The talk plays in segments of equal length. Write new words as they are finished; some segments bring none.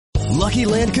Lucky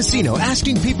Land Casino,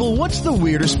 asking people, what's the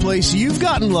weirdest place you've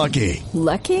gotten lucky?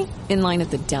 Lucky? In line at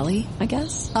the deli, I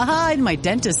guess? Aha, in my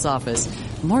dentist's office.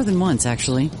 More than once,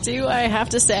 actually. Do I have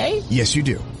to say? Yes, you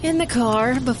do. In the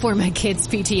car before my kids'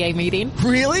 PTA meeting.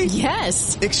 Really?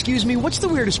 Yes. Excuse me, what's the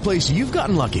weirdest place you've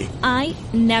gotten lucky? I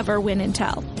never win and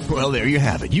tell. Well, there you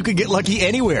have it. You can get lucky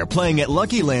anywhere, playing at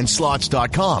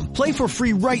LuckyLandSlots.com. Play for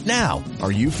free right now.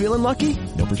 Are you feeling lucky?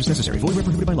 No purchase necessary. Void where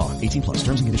prohibited by law. 18 plus.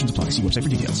 Terms and conditions apply. See website for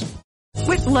details.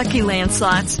 With Lucky Land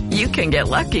Slots, you can get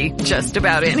lucky just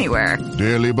about anywhere.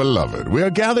 Dearly beloved, we are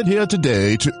gathered here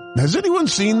today to... Has anyone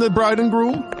seen the bride and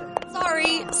groom?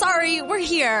 Sorry, we're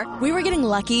here. We were getting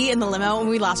lucky in the limo and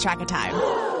we lost track of time.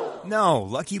 No,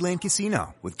 Lucky Land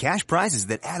Casino, with cash prizes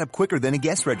that add up quicker than a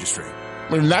guest registry.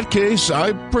 In that case,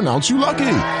 I pronounce you lucky.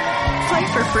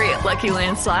 Play for free at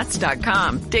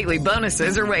LuckyLandSlots.com. Daily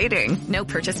bonuses are waiting. No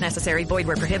purchase necessary. Void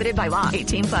where prohibited by law.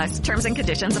 18 plus. Terms and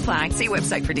conditions apply. See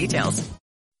website for details.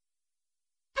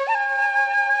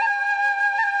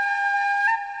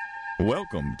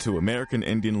 Welcome to American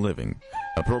Indian Living,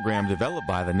 a program developed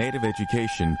by the Native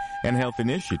Education and Health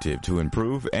Initiative to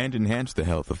improve and enhance the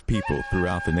health of people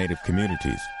throughout the Native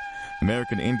communities.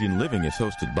 American Indian Living is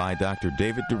hosted by Dr.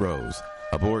 David DeRose,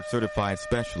 a board-certified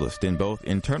specialist in both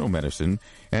internal medicine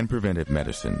and preventive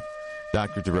medicine.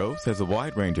 Dr. DeRose has a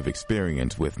wide range of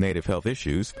experience with Native health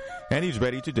issues, and he's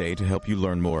ready today to help you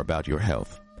learn more about your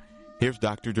health. Here's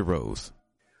Dr. DeRose.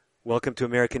 Welcome to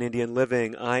American Indian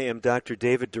Living. I am Dr.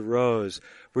 David DeRose.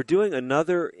 We're doing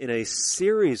another in a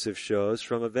series of shows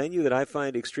from a venue that I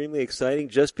find extremely exciting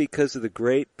just because of the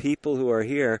great people who are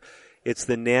here. It's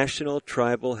the National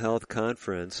Tribal Health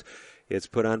Conference. It's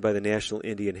put on by the National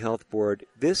Indian Health Board.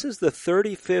 This is the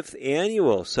 35th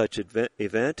annual such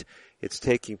event. It's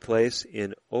taking place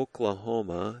in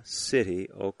Oklahoma City,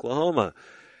 Oklahoma.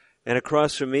 And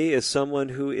across from me is someone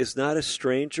who is not a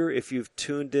stranger if you've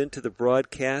tuned into the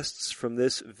broadcasts from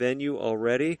this venue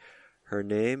already. Her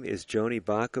name is Joni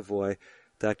Bokovoy.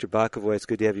 Dr. Bokovoy, it's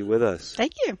good to have you with us.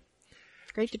 Thank you.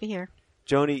 Great to be here.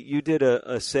 Joni, you did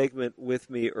a segment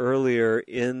with me earlier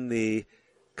in the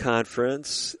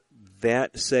conference.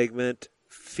 That segment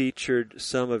featured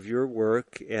some of your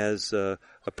work as a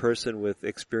person with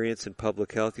experience in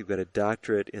public health. You've got a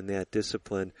doctorate in that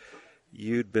discipline.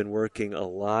 You'd been working a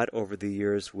lot over the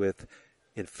years with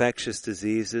infectious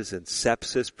diseases and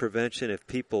sepsis prevention. If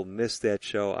people missed that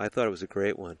show, I thought it was a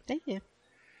great one. Thank you.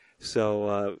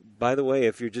 So, by the way,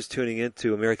 if you're just tuning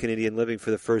into American Indian Living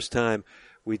for the first time,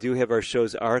 we do have our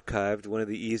shows archived. One of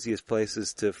the easiest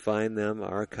places to find them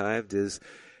archived is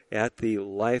at the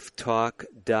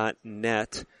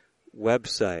lifetalk.net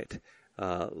website.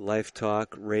 Lifetalk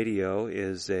Radio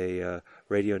is a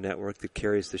radio network that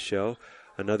carries the show.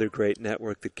 Another great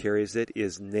network that carries it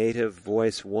is Native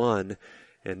Voice One,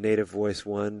 and Native Voice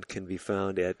One can be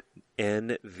found at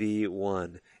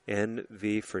NV1,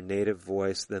 NV for Native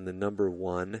Voice, then the number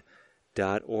 1.org.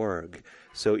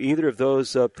 So either of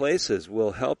those places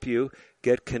will help you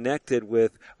get connected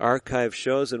with archive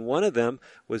shows, and one of them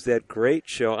was that great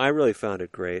show, I really found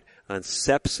it great, on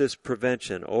sepsis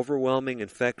prevention, overwhelming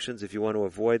infections if you want to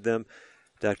avoid them.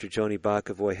 Dr. Joni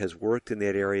Bokovoy has worked in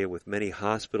that area with many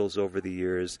hospitals over the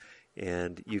years,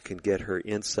 and you can get her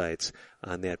insights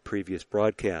on that previous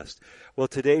broadcast. Well,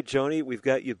 today, Joni, we've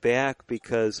got you back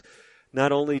because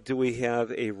not only do we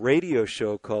have a radio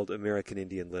show called American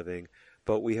Indian Living,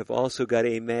 but we have also got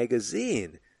a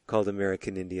magazine called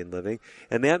American Indian Living,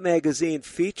 and that magazine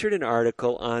featured an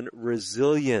article on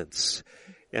resilience.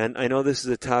 And I know this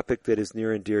is a topic that is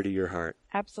near and dear to your heart.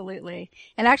 Absolutely.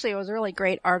 And actually, it was a really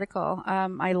great article.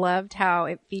 I loved how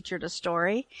it featured a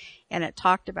story, and it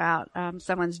talked about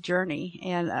someone's journey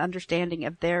and understanding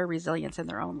of their resilience in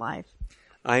their own life.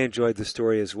 I enjoyed the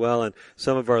story as well, and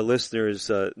some of our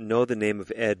listeners know the name of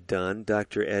Ed Dunn.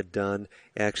 Dr. Ed Dunn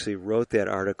actually wrote that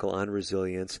article on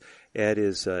resilience. Ed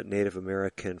is a Native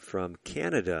American from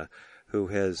Canada who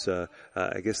has,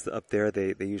 I guess up there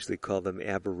they usually call them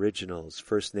Aboriginals,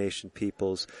 First Nation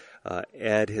peoples.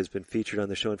 Ed has been featured on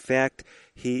the show. In fact,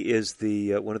 he is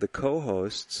the one of the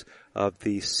co-hosts of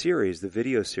the series, the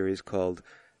video series called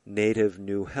Native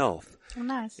New Health. Oh,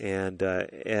 nice. And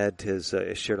Ed has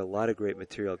shared a lot of great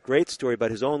material. Great story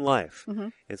about his own life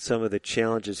and some of the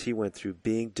challenges he went through,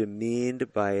 being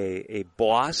demeaned by a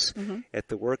boss at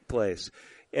the workplace.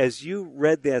 As you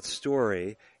read that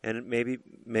story, and maybe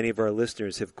many of our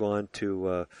listeners have gone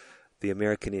to the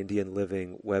American Indian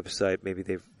Living website, maybe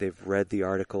they've read the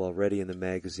article already in the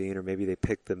magazine, or maybe they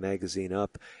picked the magazine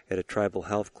up at a tribal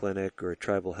health clinic or a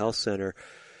tribal health center.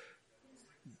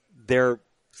 They're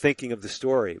thinking of the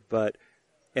story, but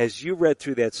as you read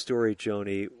through that story,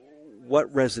 Joni, what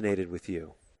resonated with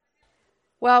you?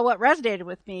 Well, what resonated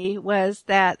with me was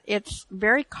that it's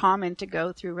very common to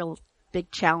go through real big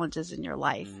challenges in your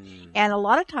life. And a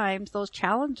lot of times those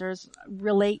challenges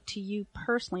relate to you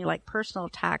personally, like personal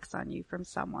attacks on you from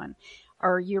someone,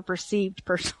 or your perceived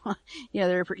personal,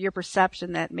 your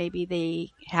perception that maybe they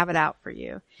have it out for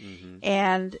you.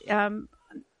 And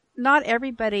not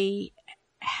everybody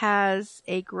has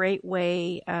a great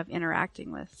way of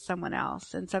interacting with someone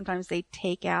else, and sometimes they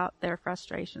take out their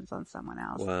frustrations on someone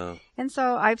else. Wow. And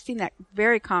so I've seen that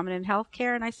very common in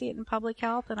healthcare, and I see it in public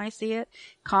health, and I see it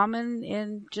common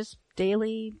in just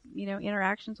daily,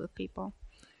 interactions with people.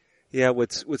 Yeah,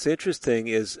 what's interesting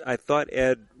is I thought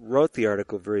Ed wrote the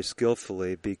article very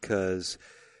skillfully, because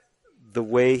the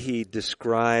way he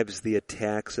describes the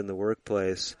attacks in the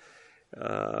workplace,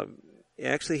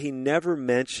 actually he never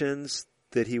mentions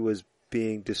that he was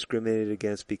being discriminated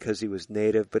against because he was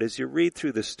Native. But as you read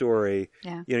through the story,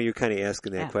 you're kind of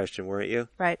asking that question, weren't you?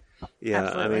 Right. Yeah.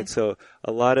 Absolutely. I mean, so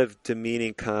a lot of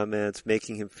demeaning comments,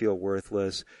 making him feel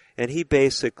worthless. And he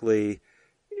basically,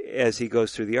 as he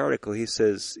goes through the article, he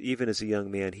says, even as a young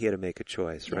man, he had to make a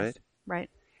choice, right? Right.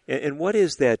 And what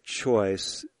is that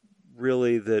choice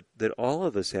really that all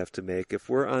of us have to make if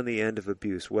we're on the end of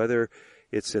abuse, whether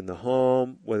it's in the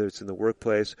home, whether it's in the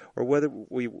workplace, or whether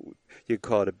you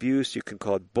call it abuse, you can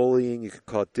call it bullying, you can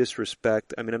call it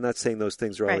disrespect. I mean, I'm not saying those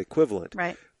things are all equivalent.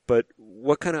 Right. But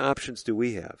what kind of options do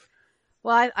we have?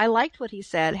 Well, I liked what he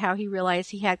said, how he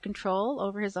realized he had control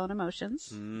over his own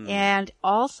emotions. And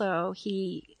also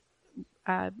he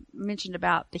mentioned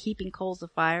about the heaping coals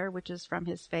of fire, which is from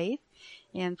his faith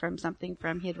and from something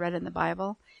he had read in the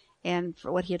Bible, and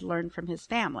for what he had learned from his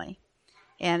family.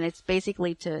 And it's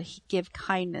basically to give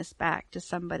kindness back to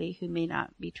somebody who may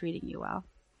not be treating you well.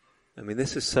 I mean,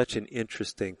 this is such an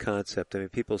interesting concept. I mean,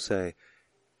 people say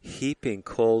heaping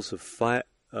coals of fire.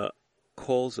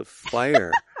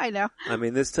 I know. I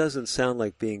mean, this doesn't sound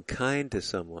like being kind to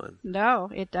someone. No,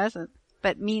 it doesn't.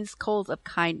 But means coals of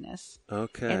kindness.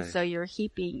 Okay. And so you're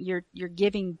heaping, you're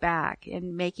giving back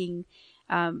and making,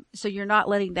 so you're not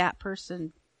letting that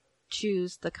person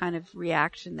choose the kind of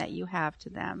reaction that you have to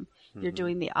them. You're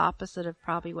doing the opposite of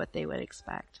probably what they would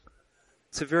expect.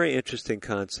 It's a very interesting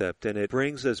concept, and it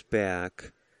brings us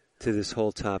back to this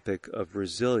whole topic of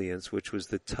resilience, which was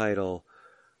the title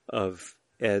of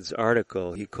Ed's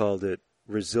article. He called it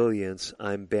Resilience,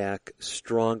 I'm Back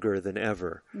Stronger Than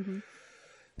Ever.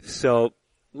 So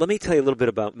let me tell you a little bit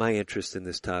about my interest in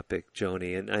this topic,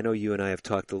 Joni, and I know you and I have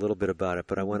talked a little bit about it,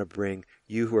 but I want to bring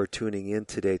you who are tuning in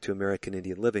today to American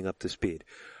Indian Living up to speed.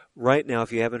 Right now,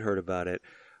 if you haven't heard about it,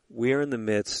 we are in the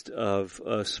midst of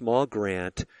a small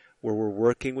grant where we're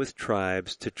working with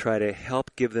tribes to try to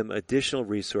help give them additional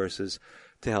resources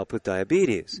to help with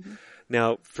diabetes.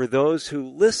 Now, for those who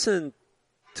listen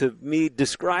to me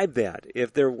describe that,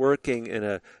 if they're working in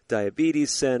a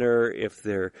diabetes center, if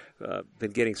they're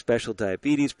been getting special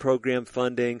diabetes program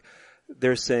funding,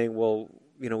 they're saying, well,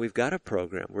 we've got a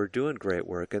program. We're doing great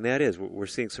work, and that is, we're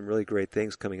seeing some really great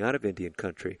things coming out of Indian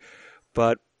country.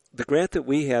 But the grant that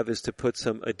we have is to put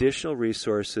some additional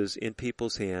resources in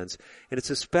people's hands, and it's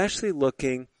especially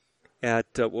looking at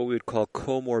what we would call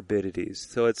comorbidities.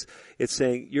 So it's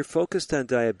saying you're focused on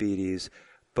diabetes,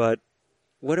 but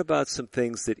what about some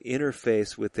things that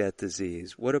interface with that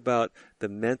disease? What about the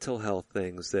mental health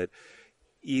things that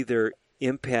either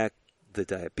impact the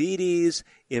diabetes,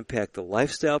 impact the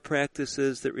lifestyle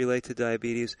practices that relate to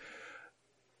diabetes?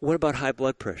 What about high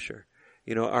blood pressure?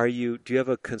 Do you have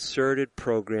a concerted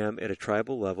program at a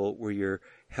tribal level where you're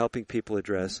helping people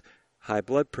address high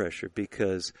blood pressure,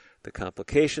 because the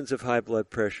complications of high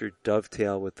blood pressure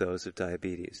dovetail with those of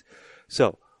diabetes?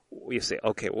 So you say,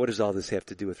 okay, what does all this have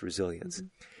to do with resilience?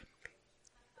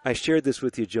 I shared this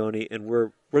with you, Joni, and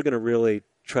we're going to really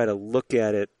try to look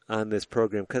at it on this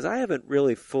program, because I haven't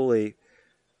really fully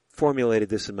formulated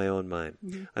this in my own mind.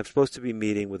 I'm supposed to be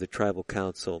meeting with a tribal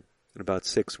council in about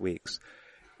 6 weeks,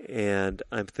 and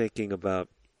I'm thinking about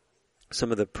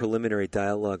some of the preliminary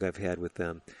dialogue I've had with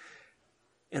them.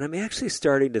 And I'm actually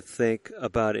starting to think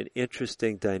about an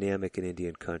interesting dynamic in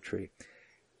Indian country.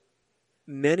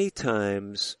 Many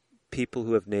times, people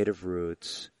who have Native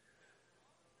roots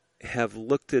have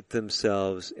looked at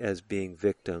themselves as being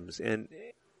victims, and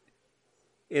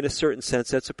in a certain sense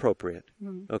that's appropriate,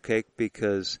 okay,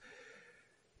 because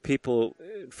people,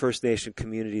 First Nation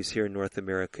communities here in North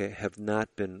America have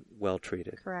not been well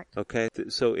treated. Correct. Okay,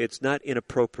 so it's not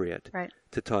inappropriate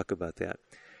to talk about that.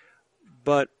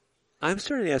 But I'm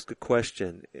starting to ask a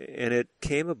question, and it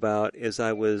came about as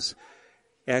I was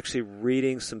actually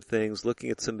reading some things,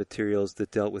 looking at some materials that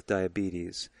dealt with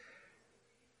diabetes.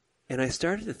 And I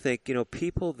started to think,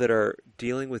 people that are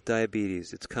dealing with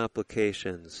diabetes, its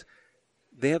complications,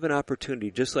 they have an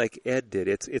opportunity, just like Ed did.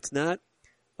 It's not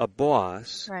a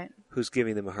boss who's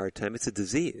giving them a hard time. It's a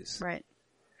disease. Right.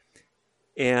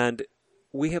 And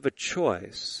we have a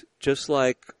choice, just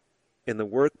like in the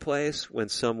workplace when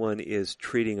someone is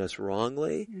treating us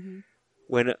wrongly,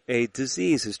 when a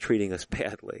disease is treating us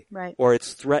badly, or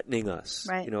it's threatening us.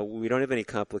 Right. We don't have any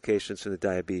complications from the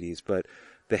diabetes, but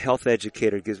the health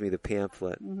educator gives me the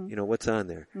pamphlet. What's on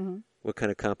there? What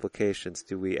kind of complications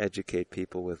do we educate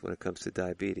people with when it comes to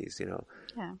diabetes?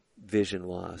 Vision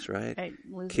loss, right?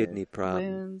 Kidney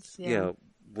problems.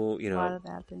 Wounds, a lot of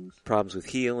bad things. Problems with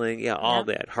healing. All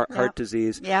that. Heart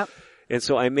disease. Yep. And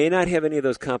so I may not have any of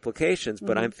those complications,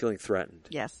 but I'm feeling threatened.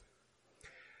 Yes.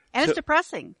 And it's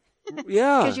depressing.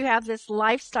 Yeah. Because you have this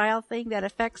lifestyle thing that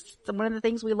affects one of the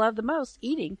things we love the most,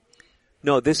 eating.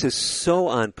 No, this is so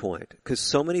on point because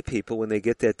so many people, when they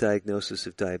get that diagnosis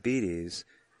of diabetes,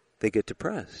 they get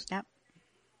depressed. Yep.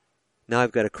 Now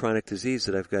I've got a chronic disease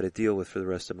that I've got to deal with for the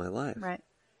rest of my life. Right.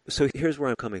 So here's where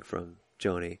I'm coming from,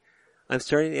 Joni. I'm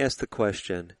starting to ask the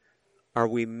question, are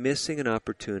we missing an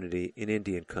opportunity in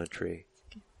Indian country?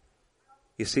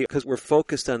 You see, because we're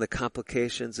focused on the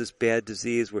complications, this bad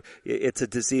disease. It's a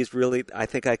disease really, I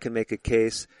think I can make a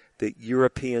case that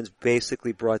Europeans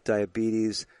basically brought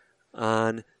diabetes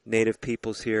on native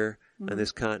peoples here on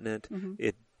this continent.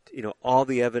 All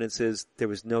the evidence is there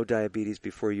was no diabetes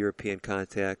before European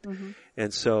contact.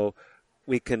 And so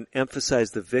we can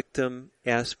emphasize the victim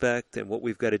aspect and what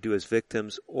we've got to do as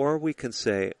victims, or we can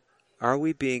say, are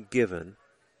we being given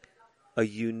a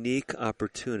unique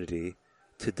opportunity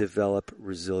to develop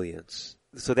resilience?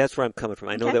 So that's where I'm coming from.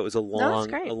 I know that was a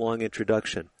long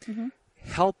introduction.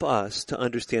 Help us to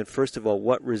understand, first of all,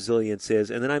 what resilience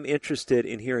is, and then I'm interested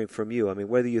in hearing from you. I mean,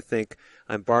 whether you think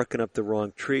I'm barking up the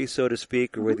wrong tree, so to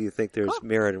speak, or whether you think there's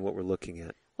merit in what we're looking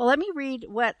at. Well, let me read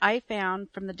what I found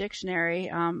from the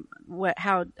dictionary,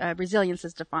 how resilience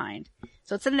is defined.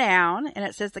 So it's a noun, and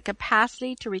it says the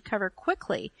capacity to recover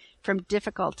quickly from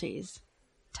difficulties,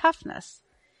 toughness,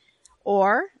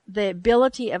 or the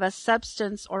ability of a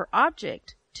substance or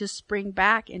object to spring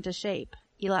back into shape,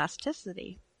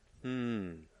 elasticity.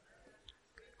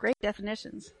 Great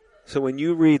definitions. So when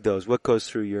you read those, what goes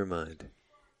through your mind?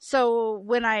 So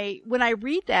when I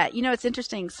read that, it's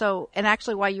interesting. So, and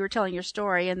actually while you were telling your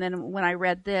story, and then when I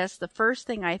read this, the first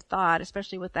thing I thought,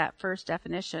 especially with that first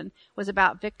definition, was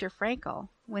about Viktor Frankl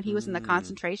when he was in the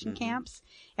concentration camps,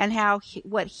 and how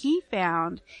what he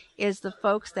found is the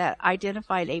folks that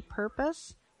identified a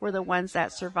purpose were the ones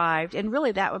that survived. And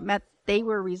really that meant they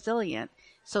were resilient.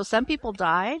 So some people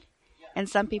died and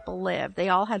some people lived. They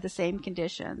all had the same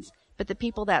conditions. But the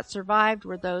people that survived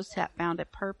were those that found a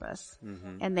purpose,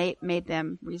 and they made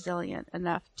them resilient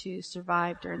enough to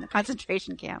survive during the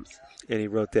concentration camps. And he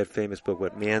wrote that famous book,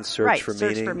 Man's Search for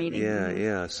Meaning? Search for Meaning.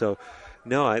 Yeah. So,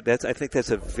 no, I think that's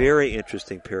a very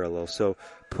interesting parallel. So,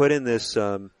 put in this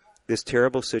this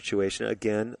terrible situation,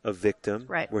 again, a victim,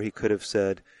 where he could have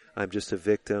said, I'm just a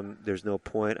victim, there's no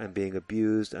point, I'm being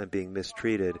abused, I'm being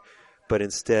mistreated. But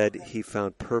instead, he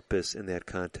found purpose in that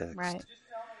context. Right.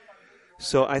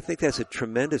 So I think that's a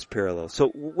tremendous parallel. So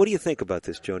what do you think about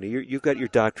this, Joni? You've got your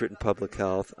doctorate in public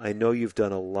health. I know you've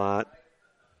done a lot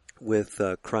with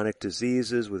chronic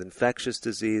diseases, with infectious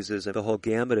diseases, and the whole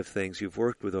gamut of things you've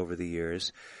worked with over the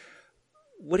years.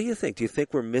 What do you think? Do you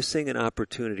think we're missing an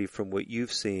opportunity from what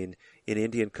you've seen in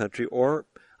Indian country or,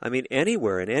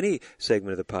 anywhere in any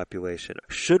segment of the population?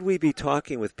 Should we be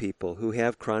talking with people who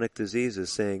have chronic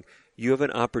diseases saying, you have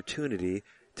an opportunity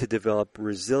to develop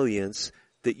resilience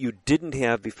that you didn't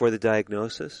have before the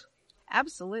diagnosis?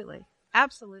 Absolutely.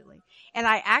 Absolutely. And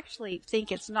I actually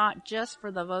think it's not just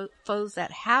for the folks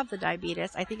that have the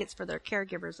diabetes. I think it's for their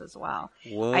caregivers as well.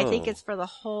 Whoa. I think it's for the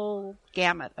whole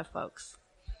gamut of folks.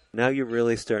 Now you're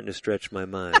really starting to stretch my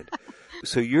mind.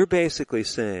 So you're basically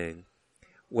saying,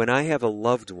 when I have a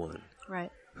loved one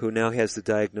who now has the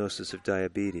diagnosis of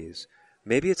diabetes,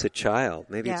 maybe it's a child,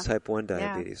 maybe it's type 1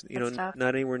 diabetes,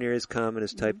 not anywhere near as common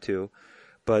as type 2,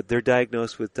 but they're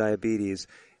diagnosed with diabetes,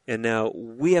 and now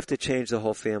we have to change the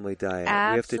whole family diet.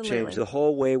 Absolutely. We have to change the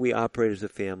whole way we operate as a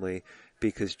family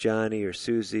because Johnny or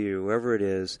Susie or whoever it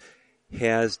is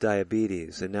has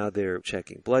diabetes, and now they're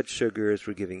checking blood sugars,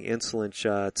 we're giving insulin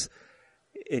shots,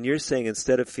 and you're saying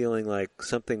instead of feeling like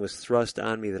something was thrust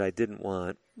on me that I didn't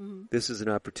want, this is an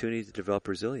opportunity to develop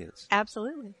resilience.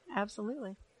 Absolutely.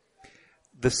 Absolutely.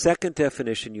 The second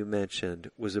definition you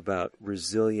mentioned was about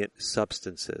resilient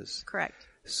substances. Correct.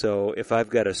 So if I've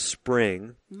got a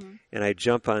spring and I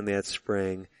jump on that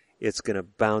spring, it's going to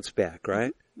bounce back,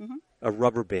 right? A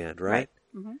rubber band, right?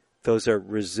 those are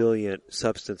resilient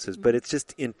substances, but it's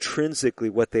just intrinsically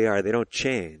what they are. They don't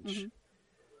change. Mm-hmm.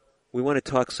 We want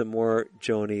to talk some more,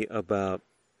 Joni, about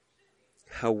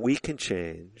how we can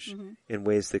change in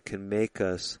ways that can make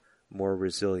us more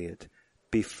resilient.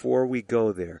 Before we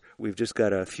go there, we've just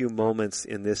got a few moments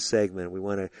in this segment. We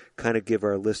want to kind of give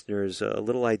our listeners a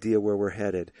little idea where we're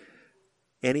headed.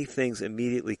 Any things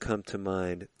immediately come to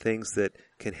mind, things that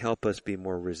can help us be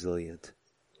more resilient?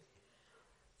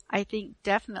 I think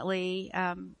definitely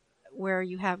where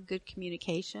you have good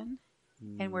communication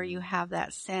and where you have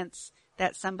that sense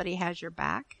that somebody has your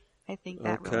back. I think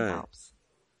that really helps.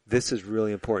 This is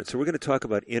really important. So we're going to talk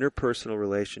about interpersonal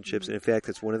relationships. And in fact,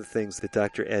 it's one of the things that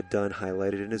Dr. Ed Dunn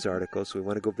highlighted in his article. So we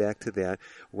want to go back to that.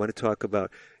 We want to talk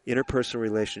about interpersonal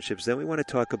relationships. Then we want to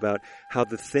talk about how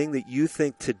the thing that you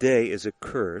think today is a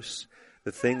curse,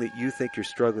 the thing that you think you're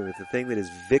struggling with, the thing that is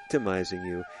victimizing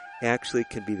you, actually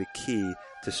can be the key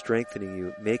to strengthening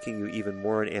you, making you even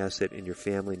more an asset in your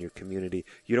family and your community.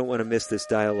 You don't want to miss this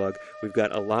dialogue. We've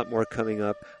got a lot more coming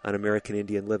up on American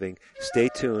Indian Living. Stay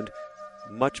tuned.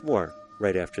 Much more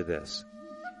right after this.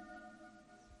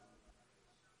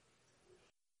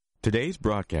 Today's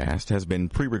broadcast has been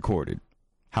pre-recorded.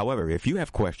 However, if you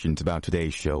have questions about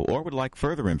today's show or would like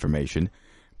further information,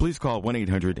 please call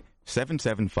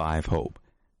 1-800-775-HOPE.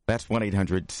 That's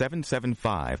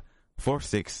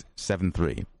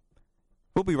 1-800-775-4673.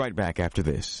 We'll be right back after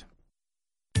this.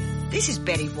 This is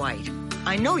Betty White.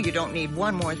 I know you don't need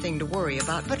one more thing to worry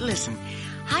about, but listen.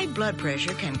 High blood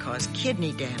pressure can cause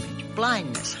kidney damage,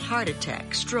 blindness, heart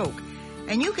attack, stroke,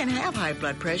 and you can have high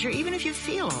blood pressure even if you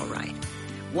feel all right.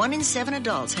 1 in 7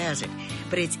 adults has it,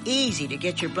 but it's easy to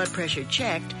get your blood pressure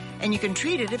checked, and you can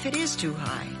treat it if it is too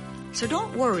high. So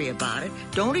don't worry about it.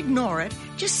 Don't ignore it.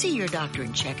 Just see your doctor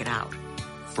and check it out.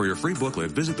 For your free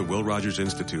booklet, visit the Will Rogers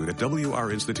Institute at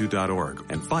wrinstitute.org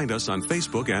and find us on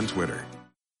Facebook and Twitter.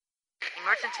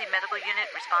 Emergency medical unit,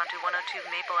 respond to 102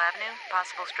 Maple Avenue,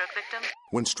 possible stroke victim.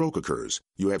 When stroke occurs,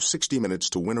 you have 60 minutes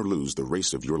to win or lose the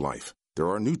race of your life. There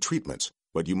are new treatments,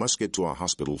 but you must get to a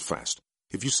hospital fast.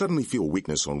 If you suddenly feel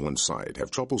weakness on one side,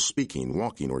 have trouble speaking,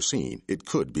 walking, or seeing, it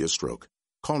could be a stroke.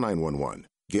 Call 911.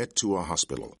 Get to a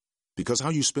hospital. Because how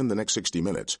you spend the next 60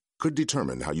 minutes could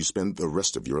determine how you spend the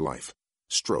rest of your life.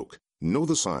 Stroke. Know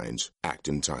the signs. Act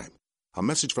in time. A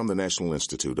message from the National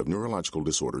Institute of Neurological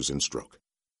Disorders and Stroke.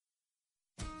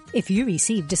 If you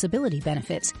receive disability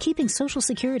benefits, keeping Social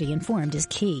Security informed is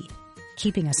key.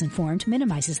 Keeping us informed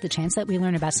minimizes the chance that we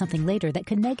learn about something later that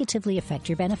could negatively affect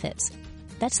your benefits.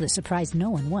 That's the surprise no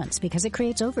one wants because it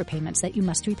creates overpayments that you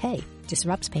must repay,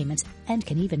 disrupts payments, and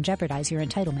can even jeopardize your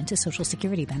entitlement to Social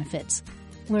Security benefits.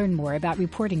 Learn more about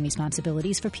reporting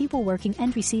responsibilities for people working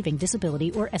and receiving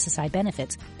disability or SSI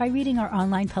benefits by reading our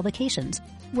online publications,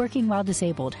 Working While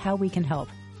Disabled, How We Can Help,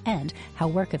 and How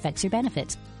Work Affects Your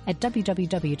Benefits at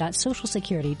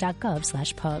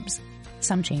www.socialsecurity.gov/pubs.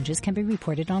 Some changes can be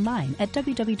reported online at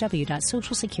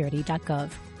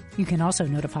www.socialsecurity.gov. You can also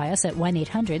notify us at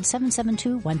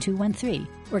 1-800-772-1213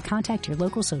 or contact your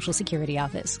local Social Security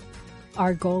office.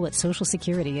 Our goal at Social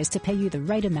Security is to pay you the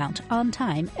right amount on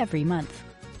time every month.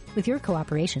 With your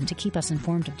cooperation to keep us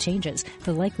informed of changes,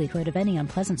 the likelihood of any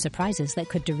unpleasant surprises that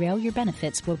could derail your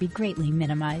benefits will be greatly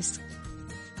minimized.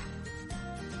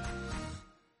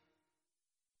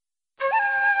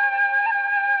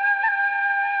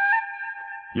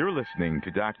 You're listening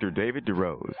to Dr. David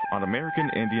DeRose on American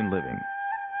Indian Living.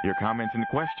 Your comments and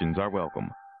questions are welcome.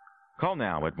 Call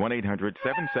now at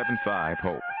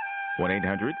 1-800-775-HOPE.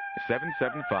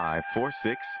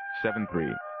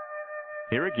 1-800-775-4673.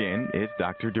 Here again is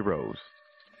Dr. DeRose.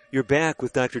 You're back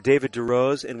with Dr. David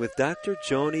DeRose and with Dr.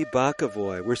 Joni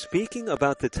Bokovoy. We're speaking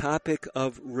about the topic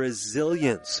of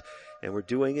resilience, and we're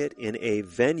doing it in a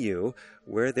venue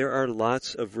where there are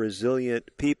lots of resilient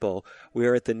people. We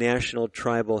are at the National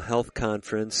Tribal Health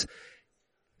Conference,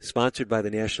 sponsored by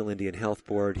the National Indian Health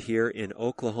Board here in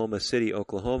Oklahoma City,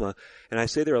 Oklahoma. And I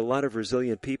say there are a lot of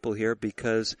resilient people here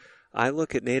because I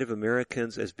look at Native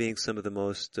Americans as being some of the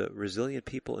most resilient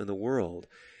people in the world.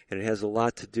 And it has a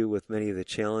lot to do with many of the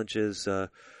challenges that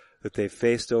they've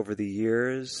faced over the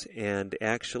years. And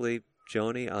actually,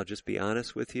 Joni, I'll just be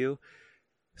honest with you,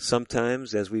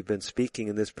 sometimes, as we've been speaking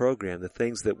in this program, the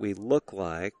things that we look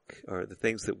like or the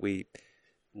things that we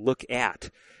look at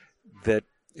that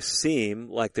seem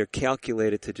like they're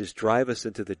calculated to just drive us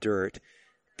into the dirt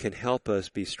can help us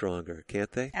be stronger,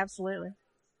 can't they? Absolutely.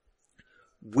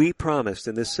 We promised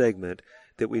in this segment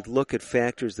that we'd look at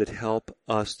factors that help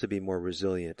us to be more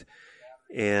resilient.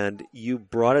 And you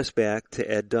brought us back to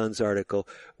Ed Dunn's article.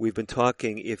 We've been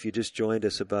talking, if you just joined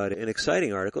us, about an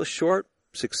exciting article, short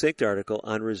succinct article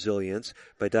on resilience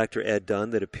by Dr. Ed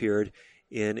Dunn that appeared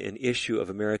in an issue of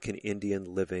American Indian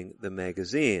Living, the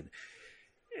magazine.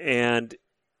 And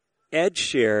Ed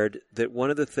shared that one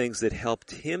of the things that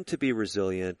helped him to be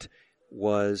resilient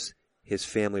was his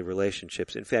family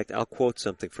relationships. In fact, I'll quote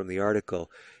something from the article.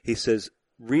 He says,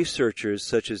 researchers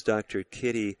such as Dr.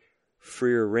 Kitty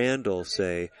Freer-Randall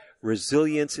say,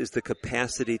 resilience is the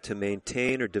capacity to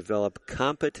maintain or develop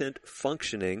competent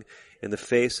functioning in the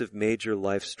face of major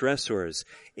life stressors,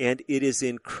 and it is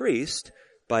increased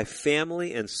by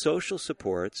family and social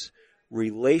supports,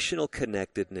 relational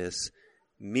connectedness,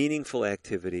 meaningful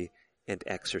activity, and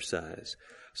exercise.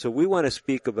 So we want to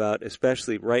speak about,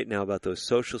 especially right now, about those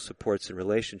social supports and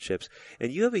relationships.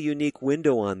 And you have a unique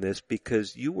window on this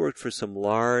because you worked for some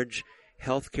large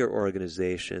healthcare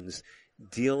organizations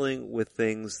dealing with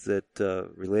things that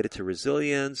related to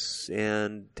resilience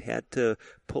and had to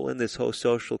pull in this whole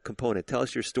social component. Tell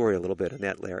us your story a little bit in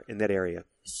that area.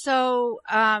 So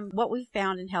what we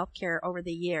found in healthcare over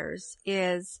the years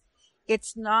is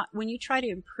it's not, when you try to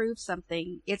improve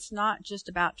something, it's not just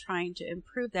about trying to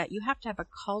improve that. You have to have a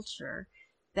culture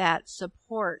that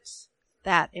supports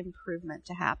that improvement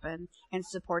to happen and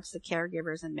supports the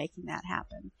caregivers in making that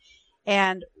happen.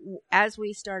 And as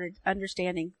we started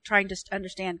trying to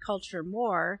understand culture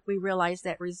more, we realized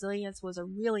that resilience was a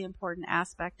really important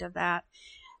aspect of that,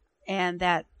 and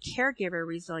that caregiver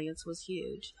resilience was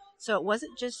huge. So it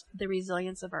wasn't just the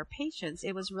resilience of our patients,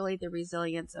 it was really the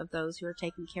resilience of those who are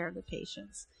taking care of the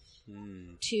patients.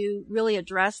 To really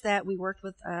address that, we worked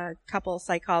with a couple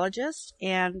psychologists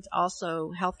and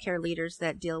also healthcare leaders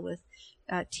that deal with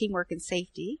teamwork and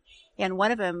safety. And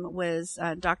one of them was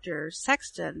Dr.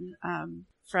 Sexton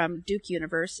from Duke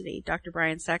University, Dr.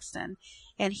 Brian Sexton.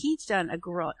 And he's done a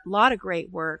lot of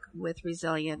great work with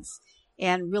resilience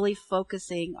and really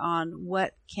focusing on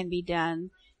what can be done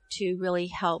to really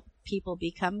help people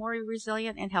become more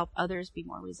resilient and help others be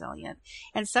more resilient.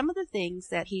 And some of the things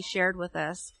that he shared with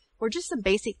us were just some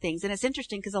basic things. And it's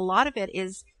interesting because a lot of it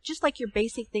is just like your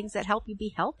basic things that help you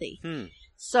be healthy.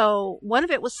 So one of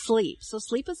it was sleep. So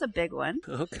sleep is a big one.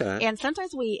 Okay. And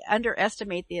sometimes we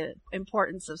underestimate the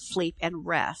importance of sleep and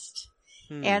rest.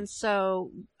 And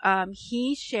so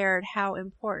he shared how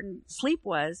important sleep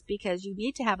was because you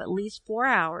need to have at least 4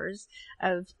 hours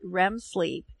of REM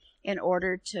sleep in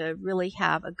order to really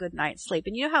have a good night's sleep.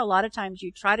 And you know how a lot of times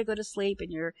you try to go to sleep and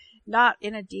you're not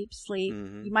in a deep sleep.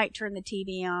 You might turn the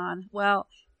TV on. Well,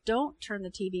 don't turn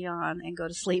the TV on and go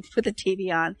to sleep with the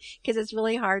TV on because it's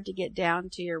really hard to get down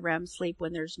to your REM sleep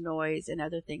when there's noise and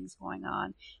other things going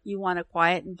on. You want a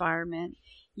quiet environment.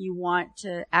 You want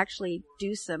to actually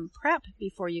do some prep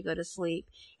before you go to sleep.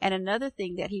 And another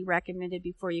thing that he recommended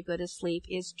before you go to sleep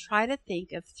is try to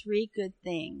think of 3 good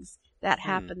things that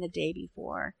happened the day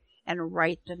before and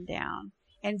write them down.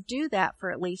 And do that for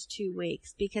at least 2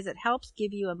 weeks because it helps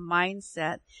give you a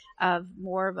mindset of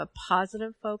more of a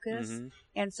positive focus.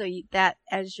 And so that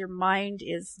as your mind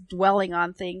is dwelling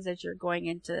on things as you're going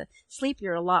into sleep,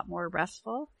 you're a lot more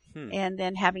restful. And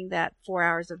then having that 4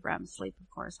 hours of REM sleep, of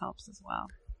course, helps as well.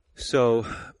 So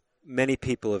many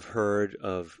people have heard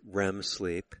of REM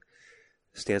sleep.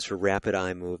 Stands for rapid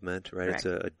eye movement, right? Correct.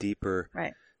 It's a deeper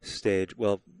stage.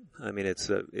 Well, I mean,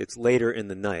 it's later in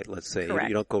the night, let's say.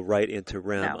 You don't go right into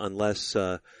REM unless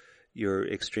you're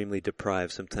extremely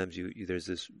deprived. Sometimes there's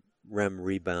this REM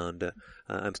rebound.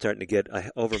 I'm starting to get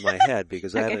over my head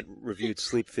because I haven't reviewed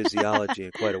sleep physiology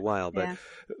in quite a while. But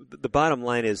the bottom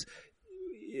line is,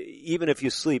 even if you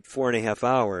sleep 4.5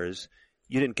 hours,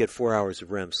 you didn't get 4 hours of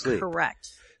REM sleep. Correct.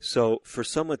 So for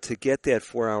someone to get that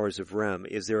 4 hours of REM,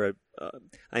 is there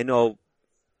I know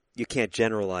you can't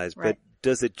generalize, but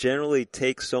does it generally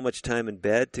take so much time in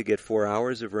bed to get 4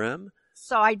 hours of REM?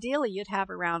 So ideally you'd have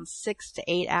around 6 to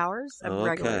 8 hours of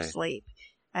regular sleep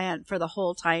and for the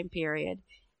whole time period.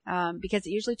 Because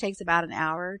it usually takes about an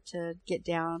hour to get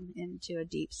down into a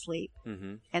deep sleep.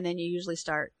 And then you usually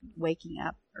start waking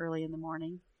up early in the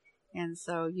morning. And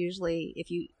so usually if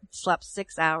you slept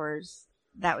 6 hours,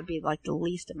 that would be like the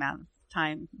least amount of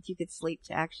time you could sleep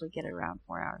to actually get around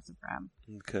 4 hours of REM.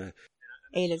 Okay.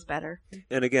 8 is better.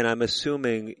 And again, I'm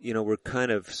assuming, we're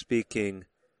kind of speaking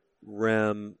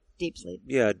REM. Deep sleep.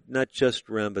 Yeah, not just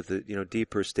REM, but the,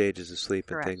 deeper stages of sleep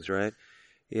Correct. And things, right?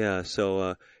 Yeah,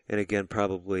 so, and again,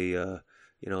 probably,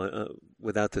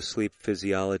 without the sleep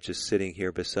physiologist sitting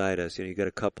here beside us, you got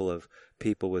a couple of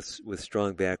people with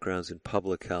strong backgrounds in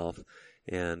public health.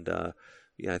 And,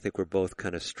 I think we're both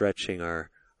kind of stretching our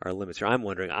limits here. I'm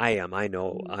wondering, I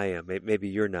know I am. Maybe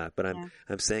you're not, but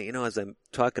I'm saying, as I'm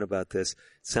talking about this, it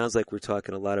sounds like we're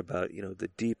talking a lot about, the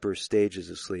deeper stages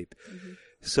of sleep.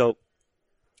 So,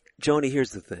 Joni,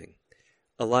 here's the thing.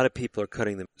 a lot of people are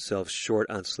cutting themselves short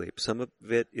on sleep. Some of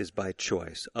it is by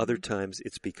choice. Other times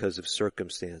it's because of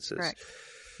circumstances. Correct.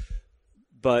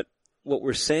 But what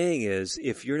we're saying is,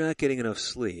 if you're not getting enough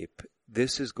sleep,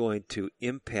 this is going to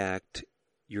impact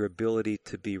your ability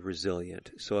to be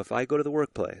resilient. So if I go to the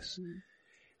workplace,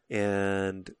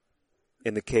 and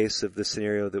in the case of the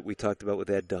scenario that we talked about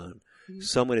with Ed Dunn,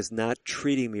 someone is not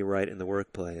treating me right in the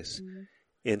workplace,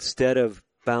 instead of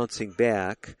bouncing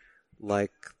back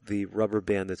like the rubber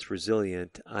band that's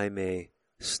resilient, I may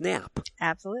snap.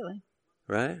 Absolutely.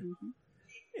 Right?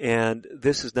 And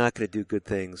this is not going to do good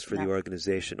things for the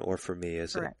organization or for me,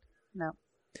 is Correct. it? No.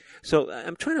 So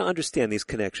I'm trying to understand these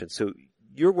connections. So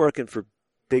you're working for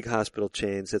big hospital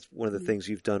chains. That's one of the things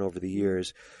you've done over the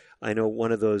years. I know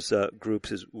one of those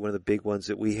groups is one of the big ones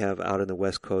that we have out on the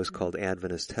West Coast called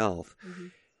Adventist Health.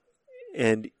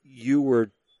 And you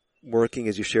were working,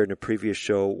 as you shared in a previous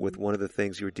show, with one of the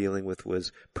things you were dealing with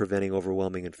was preventing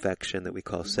overwhelming infection that we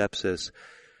call sepsis.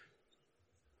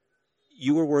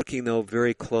 You were working, though,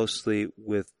 very closely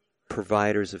with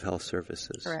providers of health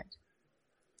services. Correct.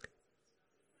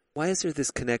 Why is there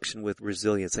this connection with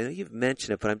resilience? I know you've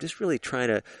mentioned it, but I'm just really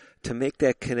trying to make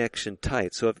that connection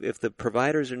tight. So if the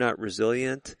providers are not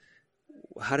resilient,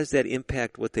 how does that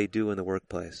impact what they do in the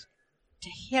workplace?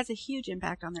 It has a huge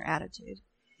impact on their attitude.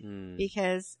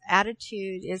 Because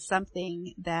attitude is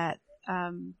something that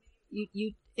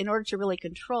you in order to really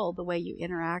control the way you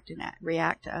interact and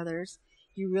react to others,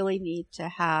 you really need to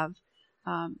have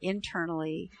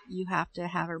internally, you have to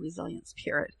have a resilient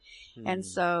spirit. And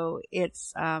so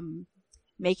it's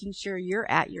making sure you're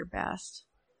at your best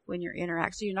when you're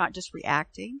interacting. So you're not just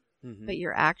reacting, but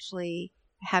you're actually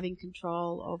having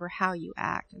control over how you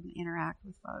act and interact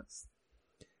with folks.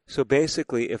 So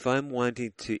basically, if I'm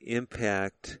wanting to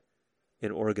impact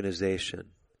an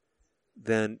organization,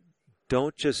 then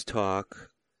don't just talk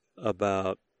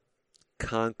about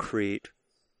concrete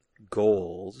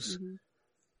goals,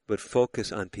 but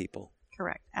focus on people.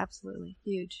 Correct. Absolutely.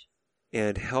 Huge.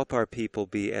 And help our people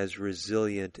be as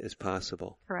resilient as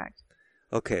possible. Correct.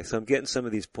 Okay, so I'm getting some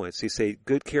of these points. So you say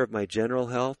good care of my general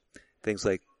health, things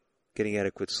like getting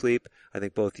adequate sleep. I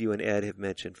think both you and Ed have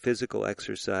mentioned physical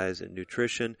exercise and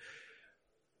nutrition.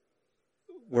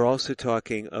 We're also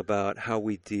talking about how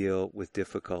we deal with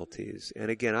difficulties.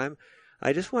 And again,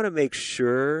 I just want to make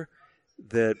sure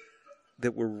that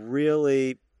we're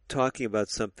really talking about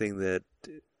something that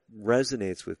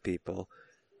resonates with people.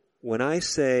 When I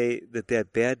say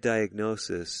that bad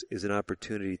diagnosis is an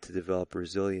opportunity to develop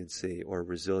resiliency or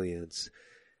resilience,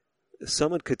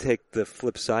 someone could take the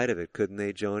flip side of it, couldn't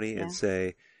they, Joni, and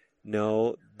say,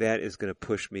 no, that is going to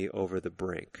push me over the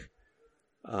brink.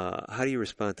 How do you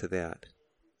respond to that?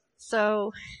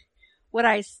 So what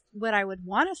I would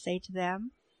want to say to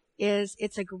them is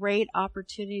it's a great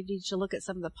opportunity to look at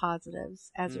some of the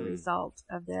positives as a result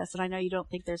of this. And I know you don't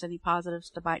think there's any positives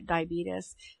to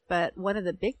diabetes, but one of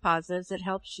the big positives, it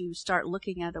helps you start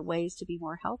looking at ways to be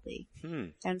more healthy.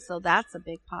 And so that's a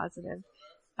big positive.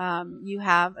 You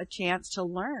have a chance to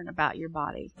learn about your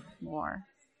body more,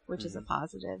 which is a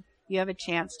positive. You have a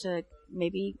chance to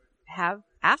maybe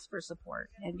ask for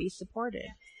support and be supported.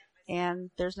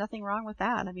 And there's nothing wrong with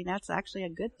that. I mean, that's actually a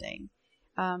good thing.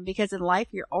 Because in life,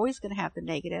 you're always going to have the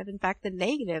negative. In fact, the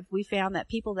negative, we found that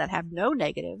people that have no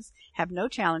negatives, have no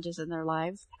challenges in their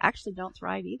lives, actually don't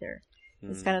thrive either.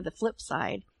 It's kind of the flip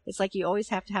side. It's like you always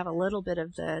have to have a little bit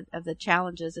of the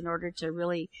challenges in order to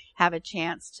really have a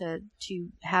chance to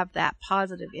have that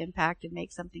positive impact and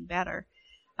make something better.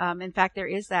 In fact, there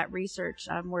is that research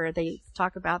where they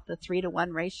talk about the 3-to-1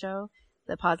 ratio.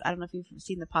 I don't know if you've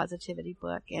seen the Positivity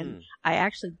book, and I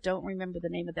actually don't remember the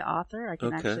name of the author. I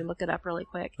can actually look it up really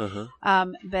quick.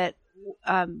 But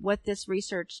what this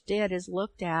research did is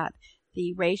looked at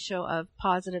the ratio of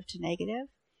positive to negative,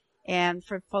 and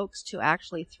for folks to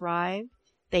actually thrive,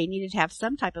 they needed to have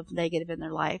some type of negative in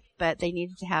their life, but they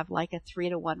needed to have like a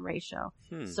 3-to-1 ratio.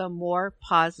 So more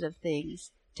positive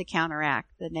things to counteract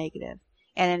the negative.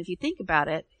 And then if you think about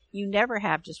it, you never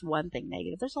have just one thing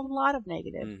negative. There's a lot of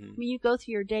negative. I mean, you go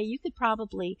through your day, you could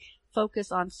probably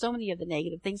focus on so many of the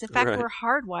negative things. In fact, we're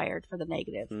hardwired for the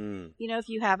negative. You know, if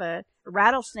you have a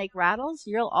rattlesnake rattles,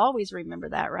 you'll always remember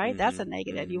that, right? That's a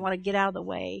negative. You want to get out of the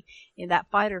way in that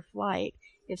fight or flight.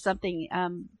 If something,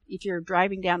 if you're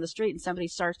driving down the street and somebody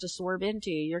starts to swerve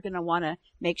into you, you're going to want to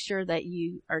make sure that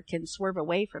you can swerve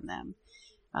away from them.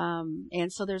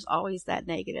 And so there's always that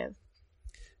negative.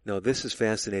 No, this is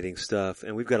fascinating stuff,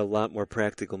 and we've got a lot more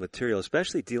practical material,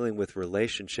 especially dealing with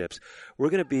relationships. We're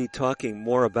going to be talking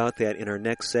more about that in our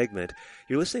next segment.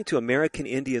 You're listening to American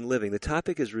Indian Living. The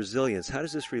topic is resilience. How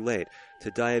does this relate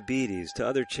to diabetes, to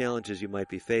other challenges you might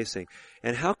be facing?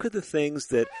 And how could the things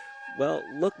that, well,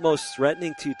 look most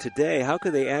threatening to you today, how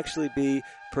could they actually be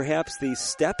perhaps the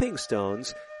stepping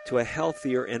stones to a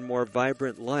healthier and more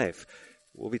vibrant life?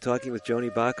 We'll be talking with Joni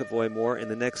Bokovoy more in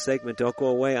the next segment. Don't go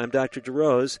away. I'm Dr.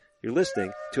 DeRose. You're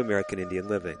listening to American Indian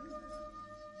Living.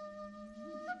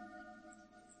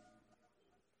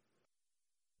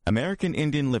 American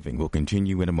Indian Living will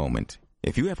continue in a moment.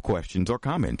 If you have questions or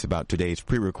comments about today's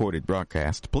pre-recorded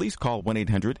broadcast, please call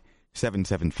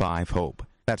 1-800-775-HOPE.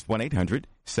 That's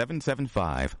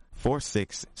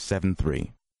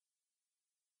 1-800-775-4673.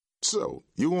 So,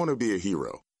 you want to be a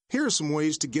hero. Here are some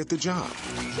ways to get the job.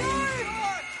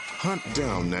 Hunt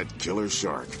down that killer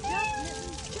shark.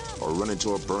 Or run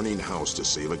into a burning house to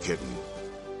save a kitten.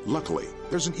 Luckily,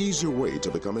 there's an easier way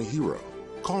to become a hero.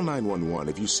 Call 911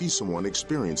 if you see someone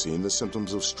experiencing the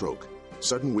symptoms of stroke,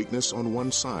 sudden weakness on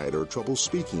one side, or trouble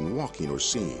speaking, walking, or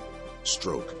seeing.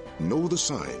 Stroke. Know the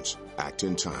signs. Act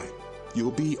in time.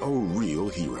 You'll be a real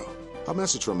hero. A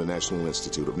message from the National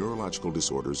Institute of Neurological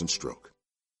Disorders and Stroke.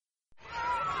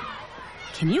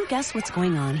 Can you guess what's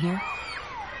going on here?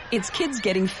 It's kids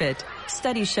getting fit.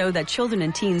 Studies show that children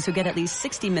and teens who get at least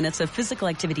 60 minutes of physical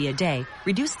activity a day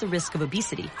reduce the risk of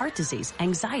obesity, heart disease,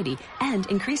 anxiety, and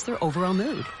increase their overall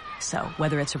mood. So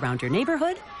whether it's around your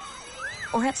neighborhood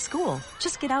or at school,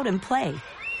 just get out and play.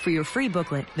 For your free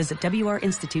booklet, visit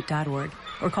wrinstitute.org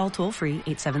or call toll-free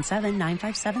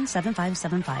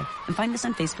 877-957-7575 and find us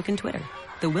on Facebook and Twitter.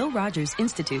 The Will Rogers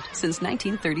Institute since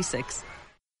 1936.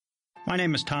 My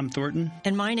name is Tom Thornton.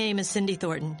 And my name is Cindy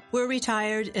Thornton. We're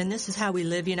retired, and this is how we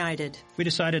live United. We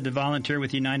decided to volunteer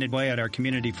with United Way at our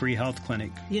community free health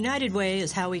clinic. United Way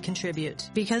is how we contribute,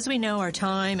 because we know our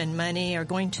time and money are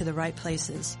going to the right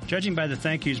places. Judging by the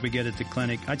thank yous we get at the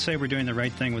clinic, I'd say we're doing the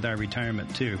right thing with our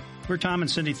retirement, too. We're Tom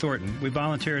and Cindy Thornton. We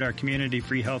volunteer at our community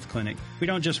free health clinic. We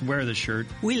don't just wear the shirt.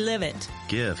 We live it.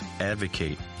 Give,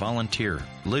 advocate, volunteer,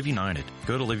 live United.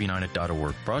 Go to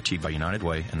liveunited.org. Brought to you by United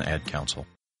Way and the Ad Council.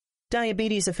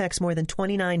 Diabetes affects more than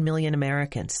 29 million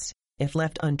Americans. If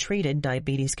left untreated,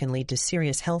 diabetes can lead to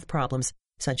serious health problems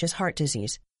such as heart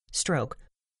disease, stroke,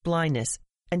 blindness,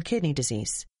 and kidney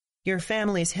disease. Your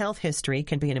family's health history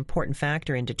can be an important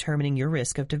factor in determining your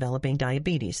risk of developing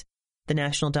diabetes. The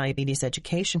National Diabetes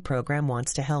Education Program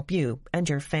wants to help you and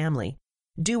your family.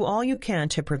 Do all you can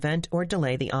to prevent or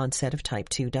delay the onset of type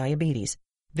 2 diabetes.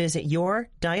 Visit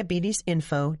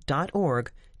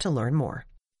yourdiabetesinfo.org to learn more.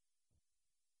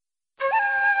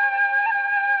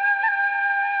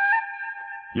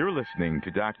 You're listening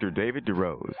to Dr. David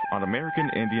DeRose on American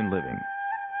Indian Living.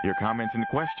 Your comments and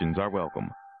questions are welcome.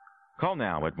 Call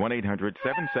now at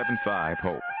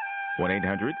 1-800-775-HOPE.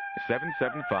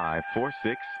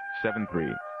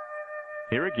 1-800-775-4673.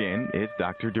 Here again is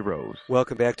Dr. DeRose.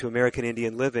 Welcome back to American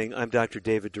Indian Living. I'm Dr.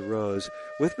 David DeRose.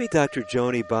 With me, Dr.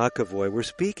 Joni Bokovoy. We're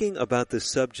speaking about the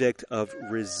subject of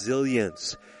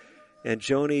resilience. And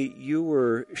Joni, you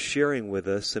were sharing with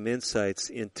us some insights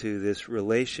into this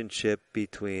relationship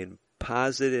between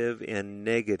positive and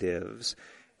negatives.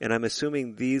 And I'm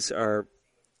assuming these are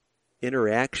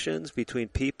interactions between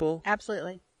people?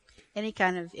 Absolutely. Any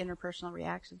kind of interpersonal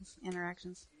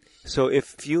interactions. So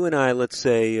if you and I, let's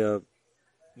say,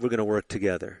 we're going to work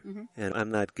together, Mm-hmm. and I'm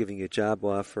not giving you a job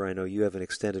offer. I know you haven't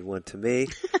extended one to me,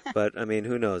 but, I mean,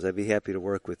 who knows? I'd be happy to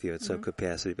work with you in some Mm-hmm.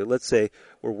 capacity. But let's say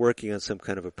we're working on some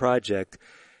kind of a project,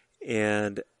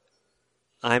 and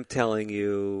I'm telling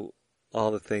you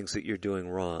all the things that you're doing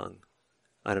wrong.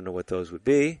 I don't know what those would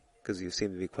be, because you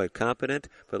seem to be quite competent,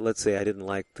 but let's say I didn't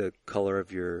like the color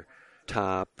of your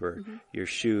top or Mm-hmm. your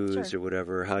shoes Sure. or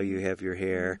whatever, how you have your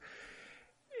hair.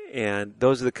 And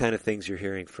those are the kind of things you're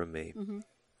hearing from me. Mm-hmm.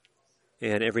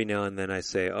 And every now and then I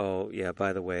say, oh, yeah,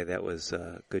 by the way, that was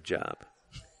a good job.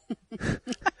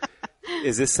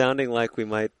 Is this sounding like we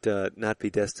might not be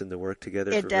destined to work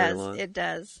together for very long? It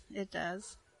does. It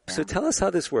does. So tell us how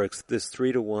this works, this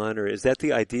 3-to-1, or is that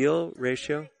the ideal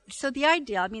ratio? So the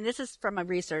ideal, I mean, this is from a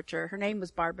researcher. Her name was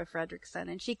Barbara Fredrickson,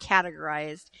 and she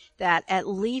categorized that at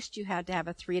least you had to have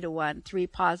a 3-to-1, 3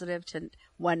 positive to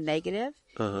 1 negative,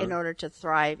 in order to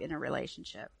thrive in a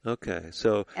relationship. Okay,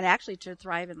 so... And actually to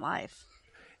thrive in life.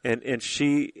 And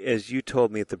she, as you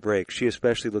told me at the break, she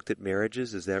especially looked at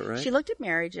marriages, is that right? She looked at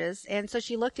marriages, and so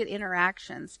she looked at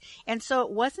interactions. And so it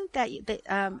wasn't that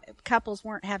couples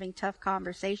weren't having tough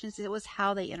conversations, it was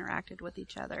how they interacted with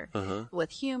each other. With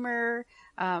humor,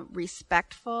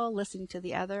 respectful, listening to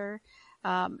the other,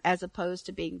 as opposed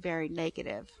to being very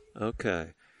negative. Okay.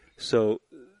 So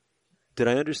did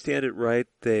I understand it right?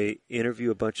 They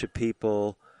interview a bunch of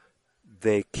people.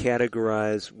 They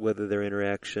categorize whether their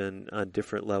interaction on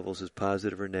different levels is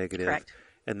positive or negative. Correct.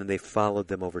 And then they followed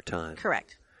them over time.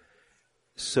 Correct.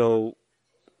 So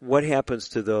what happens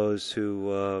to those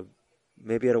who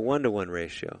maybe had a 1-to-1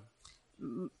 ratio?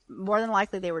 More than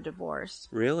likely they were divorced.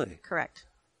 Really? Correct.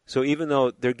 So even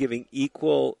though they're giving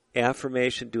equal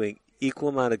affirmation, doing equal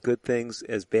amount of good things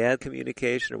as bad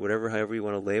communication or however you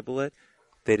want to label it,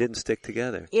 they didn't stick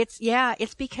together. It's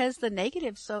because the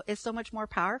negative is so much more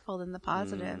powerful than the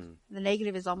positive. The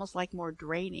negative is almost like more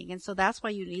draining. And so that's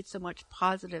why you need so much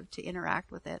positive to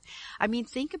interact with it. I mean,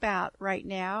 think about right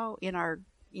now in our,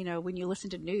 when you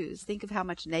listen to news, think of how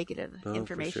much negative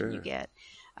information you get.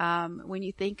 When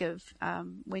you think of,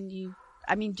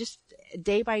 just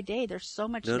day by day, there's so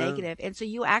much negative. And so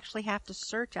you actually have to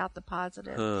search out the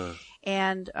positive.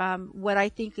 And what I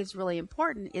think is really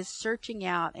important is searching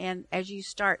out, and as you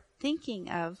start thinking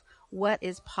of what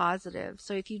is positive.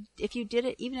 So if you did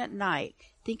it even at night,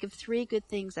 think of 3 good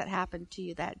things that happened to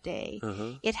you that day.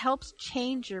 It helps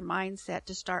change your mindset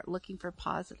to start looking for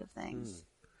positive things.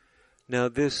 Now,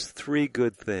 this 3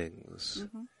 good things,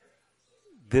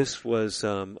 this was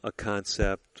a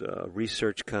concept, a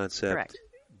research concept. Correct.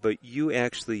 But you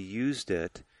actually used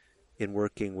it in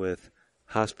working with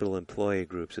hospital employee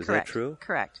groups. Is that true?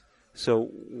 Correct. So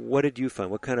what did you find?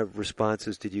 What kind of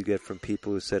responses did you get from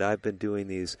people who said, I've been doing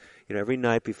these, every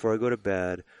night before I go to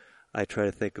bed, I try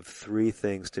to think of 3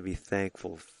 things to be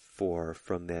thankful for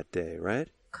from that day, right?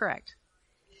 Correct.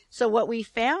 So what we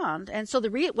found, and so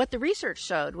what the research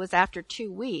showed was after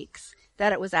 2 weeks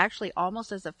that it was actually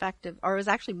almost as effective, or it was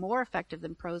actually more effective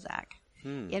than Prozac.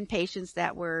 In patients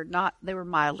that were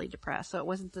mildly depressed. So it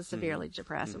wasn't the severely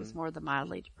depressed, it was more the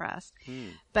mildly depressed.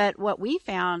 But what we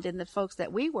found in the folks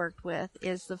that we worked with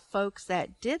is the folks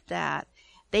that did that,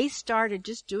 they started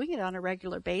just doing it on a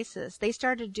regular basis. They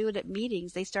started to do it at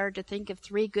meetings. They started to think of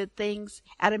 3 good things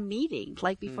at a meeting,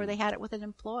 like before they had it with an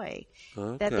employee.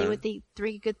 Okay. That they would think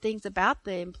 3 good things about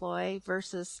the employee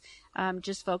versus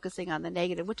just focusing on the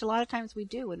negative, which a lot of times we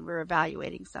do when we're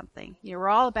evaluating something. We're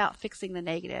all about fixing the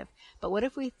negative. But what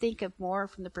if we think of more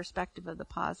from the perspective of the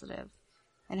positive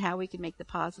and how we can make the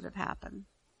positive happen?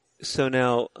 So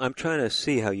now I'm trying to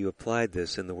see how you applied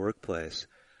this in the workplace.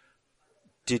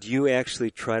 Did you actually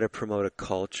try to promote a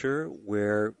culture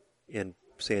where, in,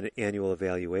 say, an annual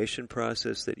evaluation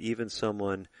process, that even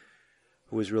someone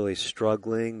who was really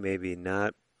struggling, maybe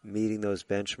not meeting those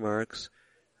benchmarks,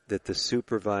 that the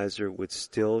supervisor would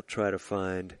still try to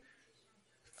find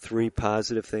 3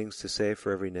 positive things to say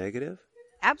for every negative?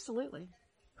 Absolutely.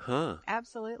 Huh.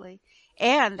 Absolutely.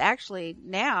 And actually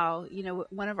now,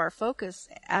 one of our focus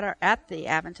at the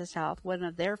Adventist Health, one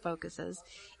of their focuses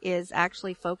is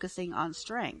actually focusing on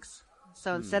strengths.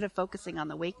 So instead of focusing on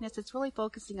the weakness, it's really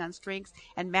focusing on strengths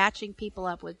and matching people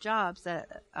up with jobs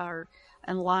that are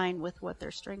in line with what their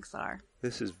strengths are.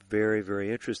 This is very,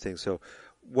 very interesting. So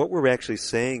what we're actually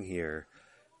saying here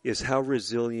is how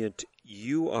resilient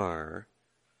you are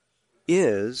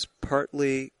is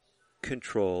partly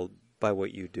controlled by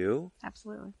what you do.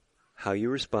 Absolutely. How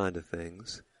you respond to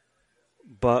things.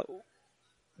 But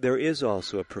there is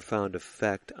also a profound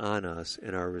effect on us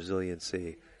and our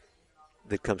resiliency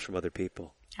that comes from other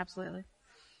people. Absolutely.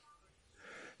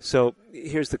 So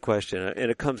here's the question, and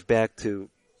it comes back to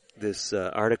this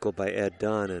article by Ed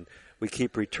Dunn, and we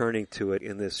keep returning to it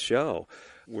in this show.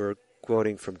 We're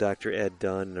quoting from Dr. Ed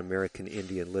Dunn in American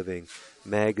Indian Living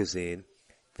magazine.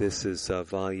 This is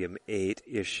volume 8,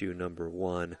 issue number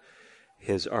 1.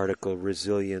 His article,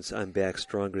 Resilience, I'm Back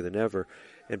Stronger Than Ever.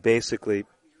 And basically,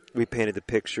 we painted the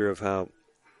picture of how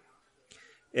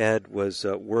Ed was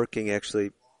working,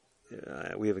 actually,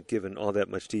 we haven't given all that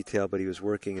much detail, but he was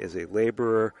working as a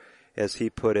laborer. As he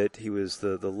put it, he was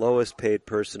the lowest paid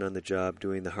person on the job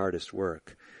doing the hardest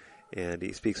work. And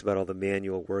he speaks about all the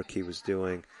manual work he was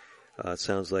doing. It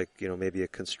sounds like, maybe a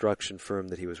construction firm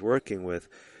that he was working with.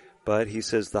 But he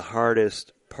says the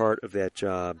hardest part of that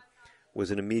job was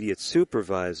an immediate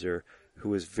supervisor who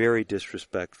was very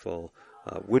disrespectful,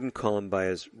 wouldn't call him by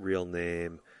his real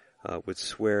name, would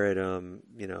swear at him,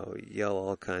 yell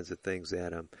all kinds of things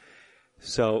at him.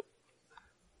 So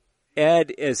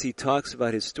Ed, as he talks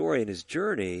about his story and his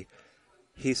journey,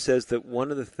 he says that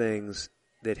one of the things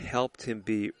that helped him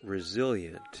be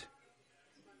resilient,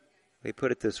 let me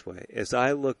put it this way, as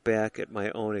I look back at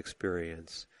my own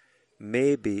experience,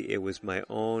 maybe it was my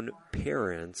own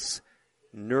parents'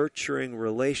 nurturing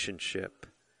relationship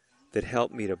that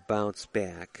helped me to bounce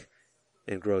back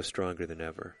and grow stronger than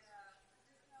ever.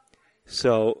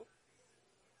 So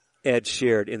Ed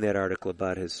shared in that article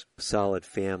about his solid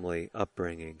family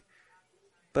upbringing.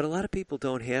 But a lot of people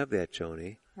don't have that,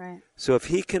 Joni. Right. So if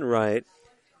he can write,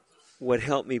 what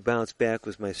helped me bounce back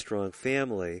was my strong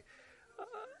family,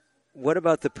 what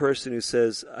about the person who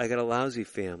says, I got a lousy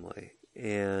family,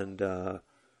 and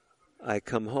I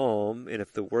come home, and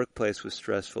if the workplace was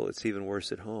stressful, it's even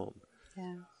worse at home?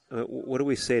 Yeah. What do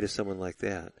we say to someone like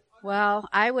that? Well,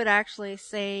 I would actually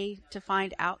say to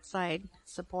find outside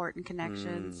support and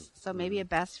connections. So maybe a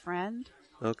best friend.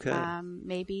 Okay.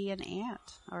 Maybe an aunt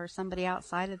or somebody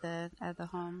outside of the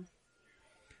home.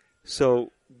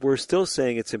 So we're still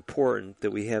saying it's important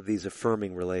that we have these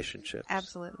affirming relationships.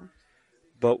 Absolutely.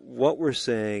 But what we're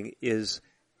saying is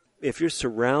if you're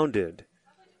surrounded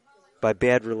by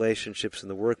bad relationships in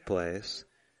the workplace,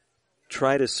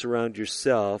 try to surround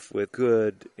yourself with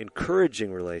good,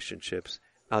 encouraging relationships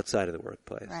outside of the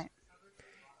workplace. Right.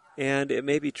 And it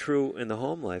may be true in the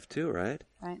home life too, right?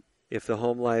 Right. If the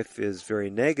home life is very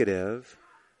negative,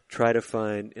 try to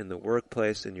find in the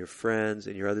workplace, in your friends,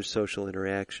 in your other social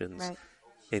interactions,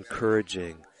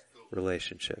 encouraging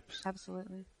relationships.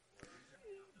 Absolutely.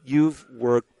 You've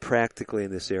worked practically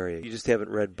in this area. You just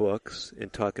haven't read books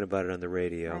and talking about it on the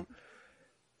radio. Right.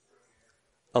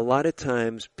 A lot of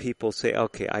times people say,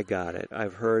 okay, I got it.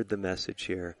 I've heard the message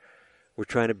here. We're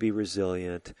trying to be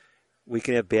resilient. We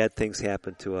can have bad things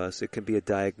happen to us. It can be a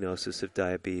diagnosis of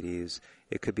diabetes.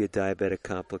 It could be a diabetic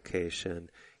complication.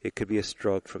 It could be a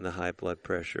stroke from the high blood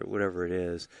pressure, whatever it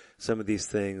is. Some of these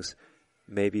things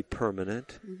may be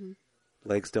permanent. Mm-hmm.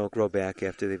 Legs don't grow back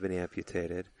after they've been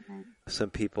amputated. Right.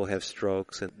 Some people have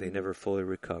strokes and they never fully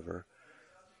recover.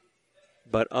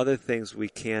 But other things we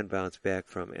can bounce back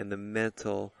from, and the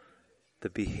mental, the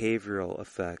behavioral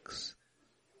effects,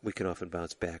 we can often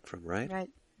bounce back from, right? Right,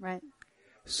 right.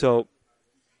 So,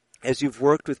 as you've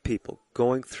worked with people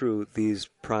going through these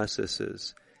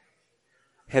processes,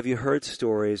 have you heard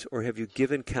stories or have you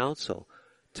given counsel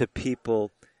to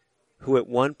people who at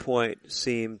one point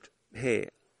seemed, hey,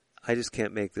 I just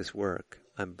can't make this work.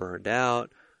 I'm burned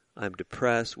out. I'm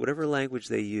depressed. Whatever language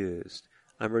they used,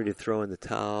 I'm ready to throw in the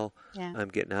towel. Yeah. I'm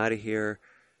getting out of here.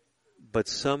 But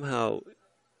somehow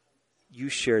you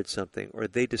shared something or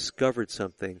they discovered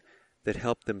something that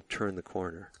helped them turn the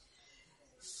corner.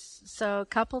 So a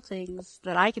couple things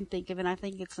that I can think of, and I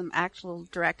think it's some actual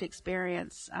direct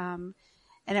experience. And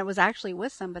it was actually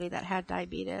with somebody that had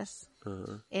diabetes.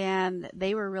 Uh-huh. And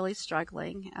they were really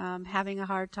struggling, having a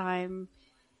hard time,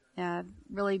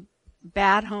 really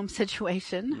bad home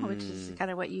situation, which is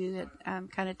kind of what you had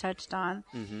kind of touched on.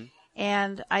 Mm-hmm.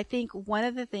 And I think one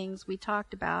of the things we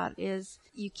talked about is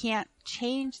you can't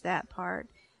change that part,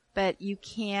 but you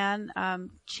can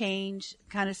change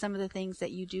kind of some of the things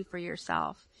that you do for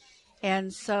yourself.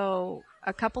 And so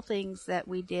a couple things that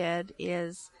we did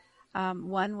is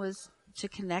one was to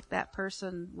connect that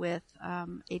person with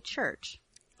a church.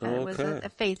 It was a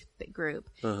faith group.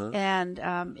 Uh-huh. And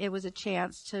it was a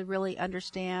chance to really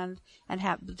understand and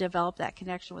develop that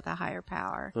connection with a higher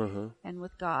power Uh-huh. and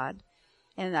with God.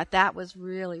 And that was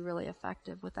really, really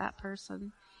effective with that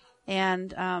person.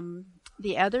 And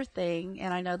the other thing,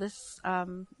 and I know this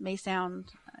may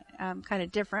sound kind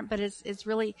of different, but it's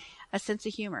really a sense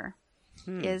of humor.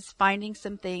 Is finding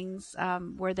some things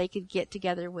where they could get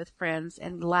together with friends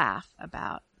and laugh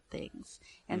about things.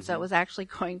 And so it was actually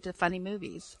going to funny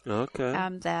movies. Okay.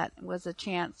 That was a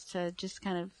chance to just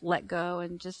kind of let go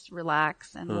and just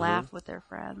relax and laugh with their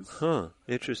friends. Huh.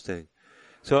 Interesting.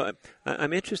 So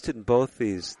I'm interested in both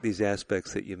these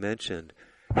aspects that you mentioned.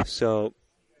 So,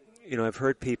 I've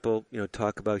heard people,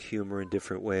 talk about humor in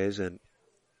different ways, and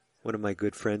one of my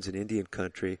good friends in Indian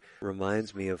country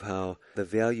reminds me of how the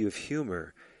value of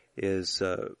humor is,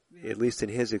 at least in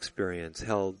his experience,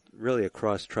 held really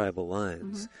across tribal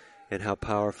lines, and how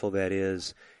powerful that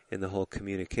is in the whole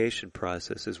communication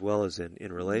process as well as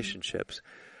in relationships.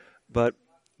 But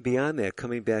beyond that,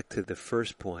 coming back to the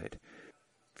first point,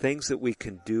 things that we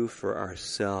can do for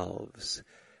ourselves,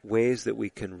 ways that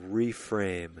we can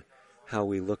reframe how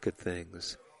we look at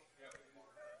things.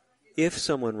 If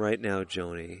someone right now,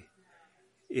 Joni,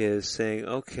 is saying,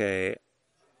 okay,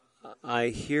 I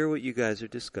hear what you guys are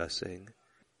discussing.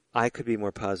 I could be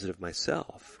more positive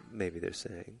myself, maybe they're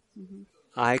saying. Mm-hmm.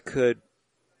 I could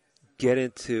get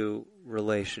into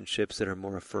relationships that are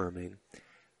more affirming.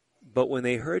 But when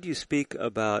they heard you speak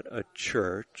about a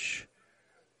church,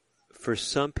 for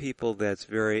some people that's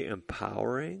very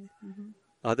empowering. Mm-hmm.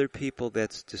 Other people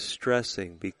that's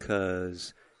distressing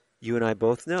because you and I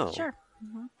both know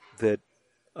that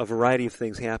a variety of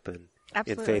things happen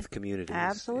in faith communities.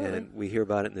 Absolutely. And we hear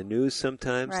about it in the news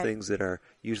sometimes, things that are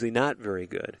usually not very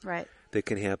good that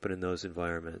can happen in those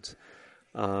environments.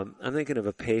 I'm thinking of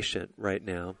a patient right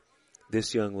now.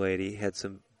 This young lady had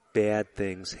some bad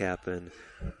things happen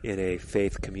in a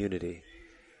faith community.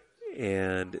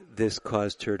 And this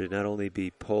caused her to not only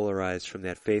be polarized from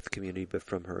that faith community, but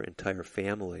from her entire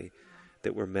family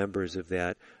that were members of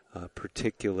that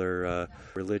particular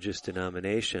religious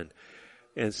denomination.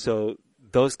 And so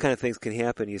those kind of things can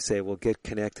happen. You say, well, get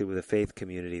connected with a faith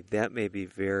community. That may be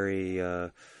very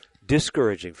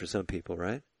discouraging for some people,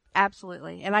 right?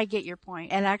 Absolutely. And I get your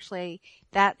point. And actually,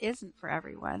 that isn't for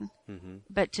everyone. Mm-hmm.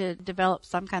 But to develop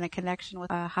some kind of connection with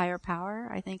a higher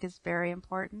power, I think is very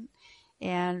important.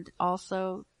 And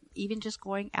also, even just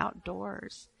going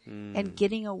outdoors and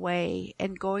getting away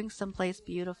and going someplace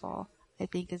beautiful, I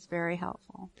think is very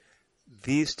helpful.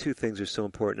 These two things are so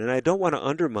important. And I don't want to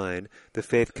undermine the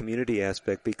faith community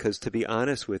aspect because, to be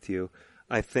honest with you,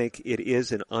 I think it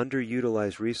is an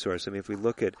underutilized resource. I mean, if we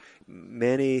look at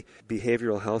many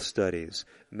behavioral health studies,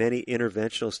 many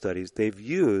interventional studies, they've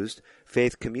used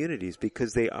faith communities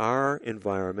because they are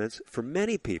environments for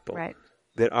many people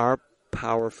that are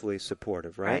powerfully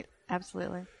supportive, right?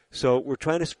 Absolutely. So we're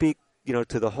trying to speak,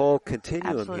 to the whole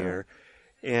continuum here.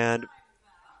 And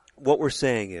what we're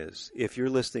saying is, if you're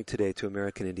listening today to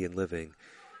American Indian Living,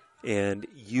 and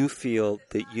you feel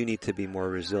that you need to be more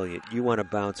resilient, you want to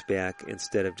bounce back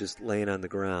instead of just laying on the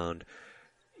ground,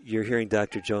 you're hearing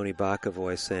Dr. Joni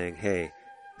Bokovoy saying, hey,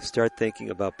 start thinking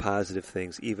about positive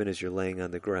things even as you're laying on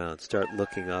the ground. Start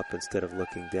looking up instead of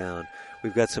looking down.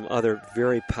 We've got some other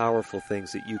very powerful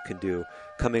things that you can do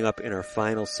coming up in our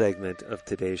final segment of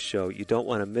today's show. You don't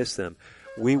want to miss them.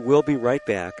 We will be right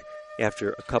back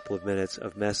after a couple of minutes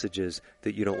of messages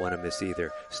that you don't want to miss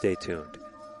either. Stay tuned.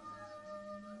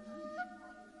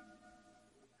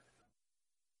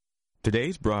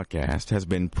 Today's broadcast has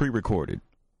been pre-recorded.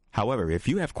 However, if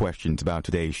you have questions about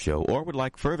today's show or would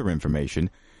like further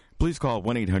information, please call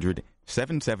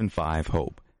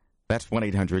 1-800-775-HOPE. That's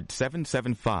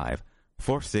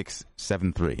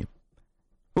 1-800-775-4673.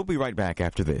 We'll be right back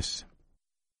after this.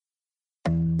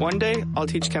 One day, I'll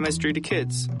teach chemistry to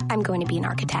kids. I'm going to be an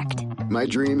architect. My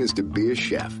dream is to be a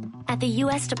chef. At the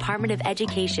U.S. Department of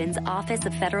Education's Office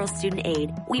of Federal Student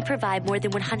Aid, we provide more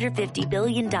than $150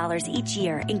 billion each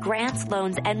year in grants,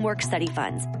 loans, and work-study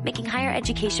funds, making higher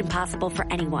education possible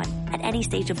for anyone at any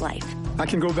stage of life. I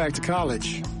can go back to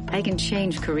college. I can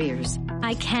change careers.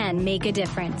 I can make a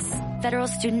difference. Federal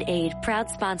Student Aid, proud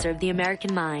sponsor of the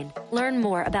American Mind. Learn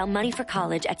more about money for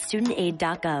college at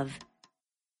studentaid.gov.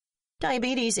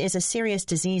 Diabetes is a serious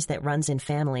disease that runs in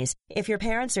families. If your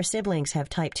parents or siblings have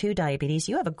type 2 diabetes,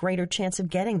 you have a greater chance of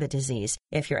getting the disease.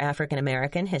 If you're African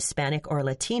American, Hispanic, or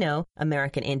Latino,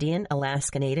 American Indian,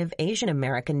 Alaska Native, Asian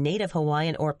American, Native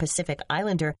Hawaiian, or Pacific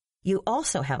Islander, you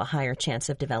also have a higher chance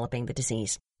of developing the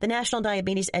disease. The National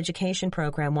Diabetes Education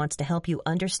Program wants to help you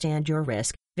understand your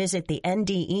risk. Visit the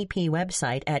NDEP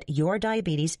website at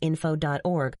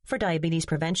yourdiabetesinfo.org for diabetes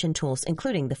prevention tools,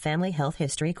 including the Family Health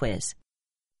History Quiz.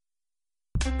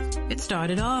 It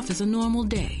started off as a normal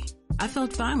day. I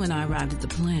felt fine when I arrived at the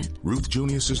plant. Ruth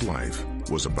Junius's life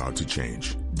was about to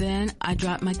change. Then I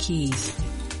dropped my keys.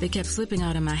 They kept slipping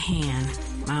out of my hand.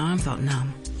 My arm felt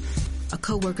numb. A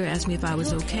coworker asked me if I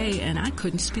was okay, and I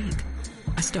couldn't speak.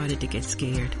 I started to get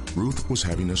scared. Ruth was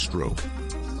having a stroke.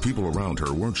 People around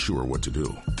her weren't sure what to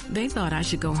do. They thought I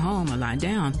should go home or lie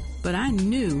down, but I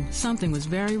knew something was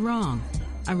very wrong.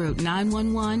 I wrote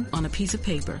 911 on a piece of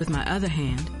paper with my other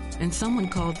hand, and someone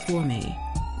called for me.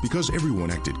 Because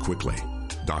everyone acted quickly,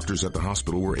 doctors at the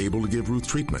hospital were able to give Ruth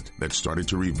treatment that started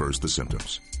to reverse the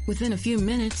symptoms. Within a few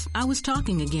minutes, I was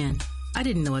talking again. I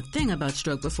didn't know a thing about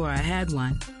stroke before I had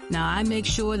one. Now I make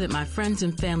sure that my friends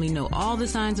and family know all the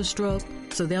signs of stroke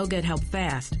so they'll get help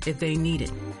fast if they need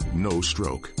it. No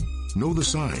stroke. Know the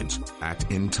signs.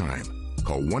 Act in time.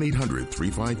 Call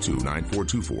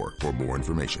 1-800-352-9424 for more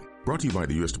information. Brought to you by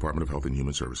the U.S. Department of Health and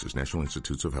Human Services, National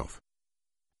Institutes of Health.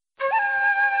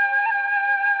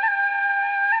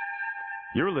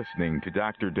 You're listening to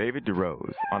Dr. David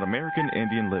DeRose on American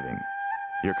Indian Living.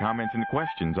 Your comments and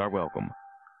questions are welcome.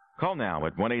 Call now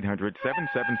at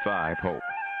 1-800-775-HOPE.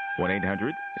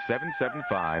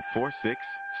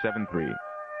 1-800-775-4673.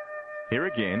 Here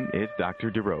again is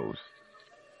Dr. DeRose.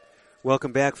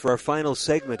 Welcome back for our final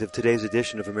segment of today's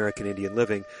edition of American Indian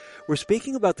Living. We're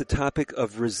speaking about the topic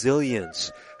of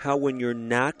resilience, how when you're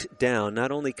knocked down,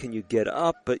 not only can you get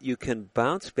up, but you can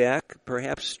bounce back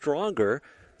perhaps stronger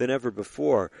than ever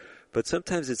before. But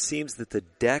sometimes it seems that the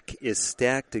deck is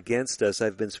stacked against us.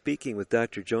 I've been speaking with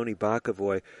Dr. Joni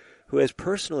Bokovoy, who has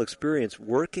personal experience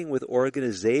working with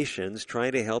organizations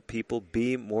trying to help people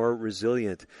be more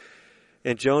resilient.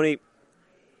 And Joni,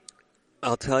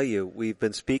 I'll tell you, we've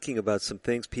been speaking about some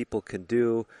things people can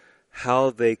do, how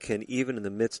they can, even in the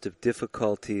midst of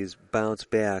difficulties, bounce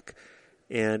back.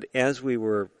 And as we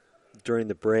were, during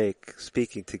the break,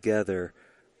 speaking together,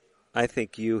 I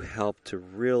think you helped to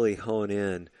really hone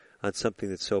in on something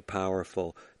that's so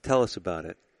powerful. Tell us about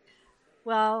it.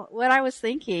 Well, what I was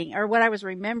thinking, or what I was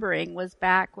remembering, was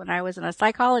back when I was in a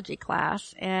psychology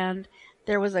class, and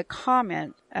there was a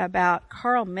comment about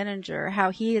Carl Menninger,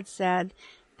 how he had said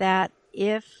that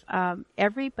if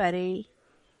everybody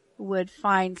would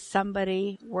find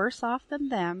somebody worse off than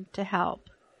them to help,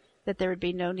 that there would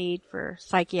be no need for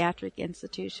psychiatric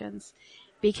institutions,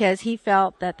 because he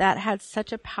felt that that had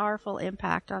such a powerful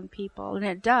impact on people, and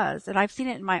it does. And I've seen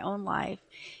it in my own life.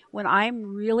 When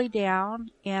I'm really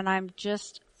down and I'm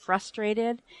just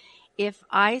frustrated, if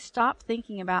I stop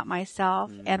thinking about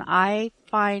myself and I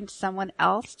find someone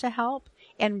else to help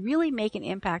and really make an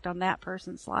impact on that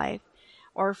person's life,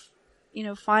 or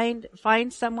find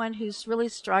someone who's really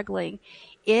struggling,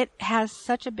 it has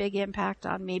such a big impact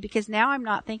on me, because now I'm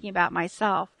not thinking about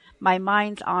myself. My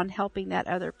mind's on helping that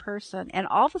other person, and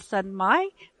all of a sudden my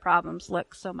problems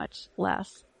look so much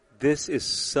less. This is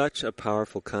such a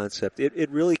powerful concept. It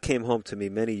really came home to me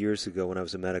many years ago when I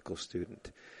was a medical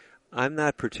student. I'm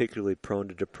not particularly prone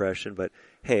to depression, but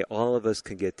hey, all of us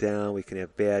can get down. We can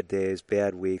have bad days,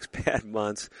 bad weeks, bad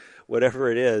months,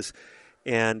 whatever it is.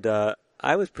 And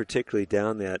I was particularly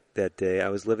down that day. I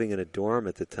was living in a dorm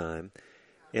at the time,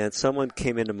 and someone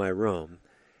came into my room.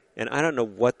 And I don't know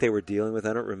what they were dealing with.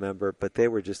 I don't remember, but they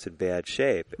were just in bad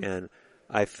shape. And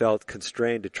I felt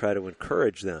constrained to try to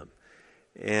encourage them.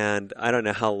 And I don't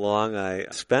know how long I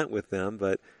spent with them,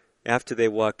 but after they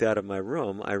walked out of my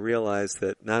room, I realized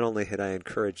that not only had I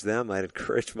encouraged them, I'd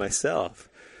encouraged myself.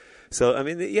 So, I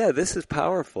mean, yeah, this is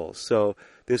powerful. So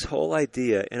this whole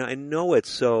idea, and I know it's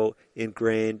so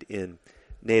ingrained in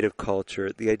Native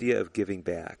culture, the idea of giving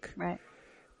back. Right.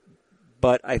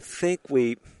 But I think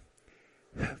we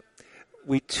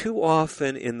too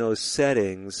often in those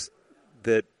settings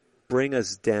that bring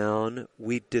us down,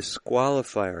 we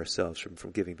disqualify ourselves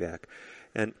from giving back.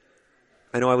 And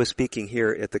I know I was speaking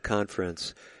here at the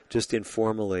conference, just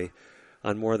informally,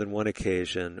 on more than one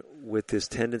occasion, with this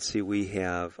tendency we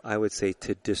have, I would say,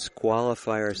 to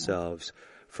disqualify ourselves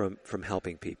from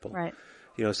helping people. Right.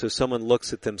 So someone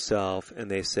looks at themselves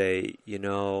and they say,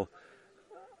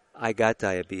 I got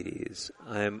diabetes,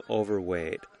 I'm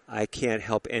overweight, I can't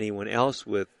help anyone else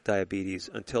with diabetes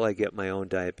until I get my own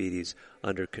diabetes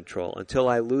under control. Until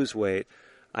I lose weight,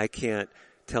 I can't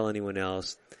tell anyone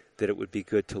else that it would be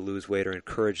good to lose weight or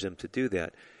encourage them to do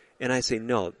that. And I say,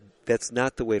 no, that's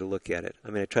not the way to look at it.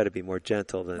 I mean, I try to be more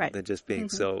gentle than just being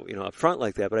so, upfront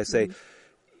like that. But I say,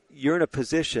 you're in a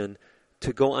position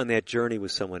to go on that journey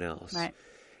with someone else. Right.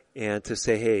 And to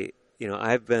say, hey,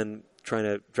 I've been trying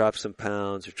to drop some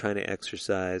pounds or trying to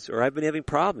exercise, or I've been having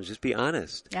problems. Just be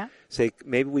honest. Yeah. Say,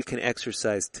 maybe we can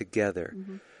exercise together.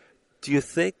 Do you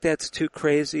think that's too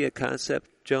crazy a concept,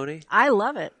 Joni? I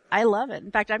love it.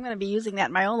 In fact, I'm going to be using that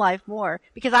in my own life more,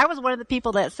 because I was one of the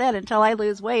people that said, until I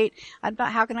lose weight,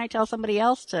 how can I tell somebody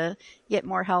else to get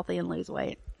more healthy and lose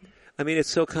weight? I mean, it's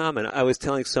so common. I was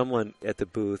telling someone at the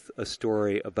booth a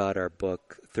story about our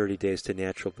book, 30 Days to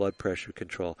Natural Blood Pressure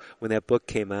Control. When that book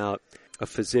came out, a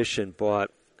physician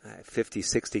bought 50,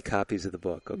 60 copies of the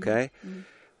book, okay?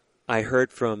 I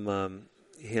heard from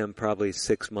him probably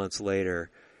 6 months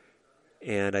later,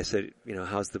 and I said,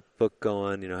 how's the book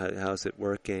going? How's it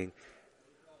working?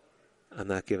 I'm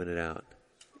not giving it out.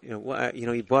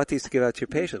 You bought these to give out to your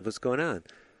patients. What's going on?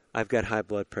 I've got high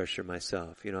blood pressure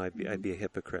myself. I'd be a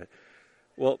hypocrite.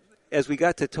 Well, as we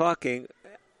got to talking,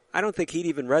 I don't think he'd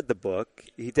even read the book.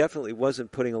 He definitely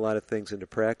wasn't putting a lot of things into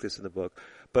practice in the book.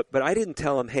 But I didn't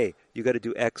tell him, hey, you got to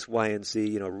do X, Y, and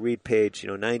Z. Read page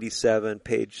 97,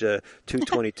 page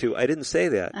 222. I didn't say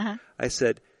that. I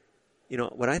said,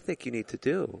 what I think you need to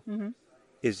do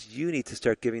is you need to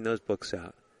start giving those books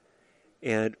out.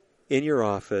 And in your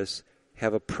office,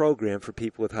 have a program for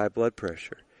people with high blood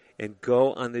pressure. And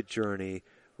go on the journey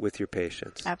with your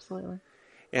patients. Absolutely.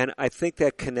 And I think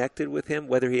that connected with him.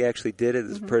 Whether he actually did it,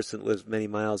 this person lives many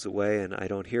miles away, and I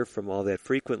don't hear from all that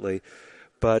frequently.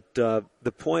 But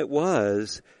the point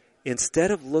was,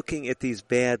 instead of looking at these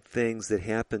bad things that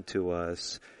happen to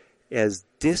us as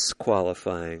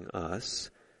disqualifying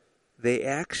us, they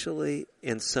actually,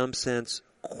 in some sense,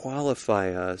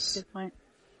 qualify us. Good point.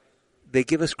 They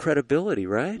give us credibility,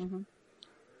 right?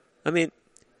 I mean,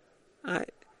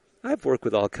 I've worked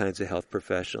with all kinds of health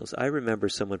professionals. I remember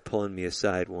someone pulling me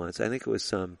aside once. I think it was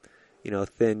some,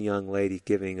 thin young lady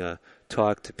giving a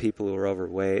talk to people who were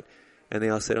overweight, and they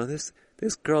all said, "Oh, this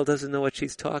girl doesn't know what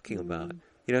she's talking about."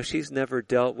 she's never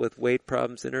dealt with weight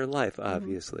problems in her life,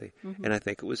 obviously. Mm-hmm. And I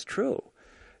think it was true.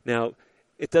 Now,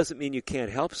 it doesn't mean you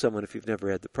can't help someone if you've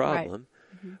never had the problem.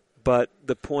 Right. Mm-hmm. But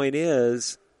the point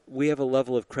is, we have a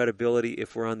level of credibility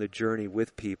if we're on the journey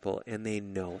with people, and they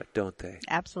know it, don't they?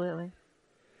 Absolutely.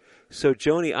 So,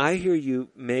 Joni, I hear you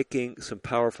making some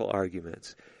powerful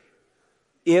arguments.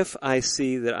 If I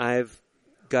see that I've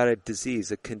got a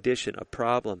disease, a condition, a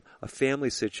problem, a family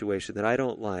situation that I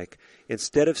don't like,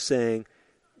 instead of saying,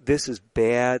 this is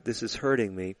bad, this is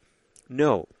hurting me,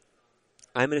 no,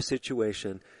 I'm in a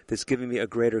situation that's giving me a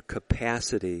greater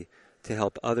capacity to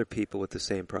help other people with the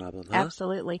same problem. Huh?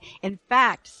 Absolutely. In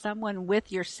fact, someone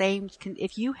with your same,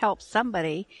 if you help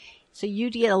somebody, so you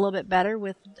get a little bit better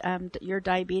with your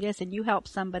diabetes and you help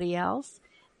somebody else,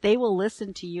 they will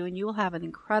listen to you and you will have an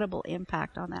incredible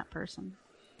impact on that person.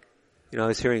 I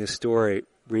was hearing a story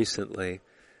recently.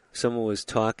 Someone was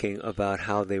talking about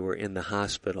how they were in the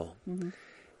hospital. Mm-hmm.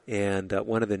 And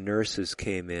one of the nurses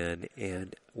came in,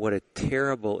 and what a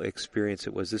terrible experience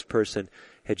it was. This person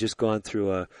had just gone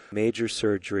through a major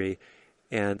surgery,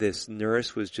 and this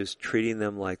nurse was just treating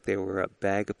them like they were a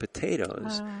bag of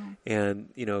potatoes. Wow. And,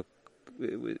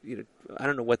 I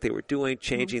don't know what they were doing,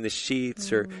 changing the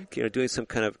sheets or, doing some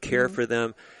kind of care for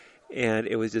them. And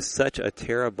it was just such a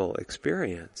terrible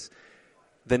experience.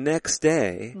 The next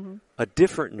day, a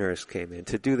different nurse came in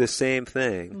to do the same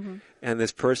thing, and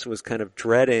this person was kind of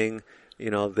dreading,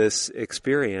 this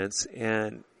experience,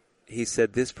 and he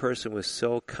said, this person was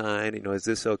so kind, is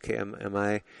this okay? Am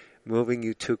I moving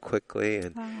you too quickly?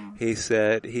 And he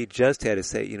said, he just had to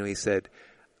say, he said,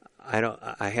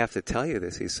 I have to tell you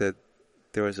this. He said,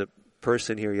 there was a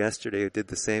person here yesterday who did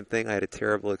the same thing. I had a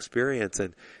terrible experience,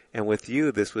 and with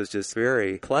you, this was just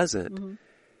very pleasant.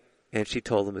 And she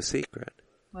told him a secret.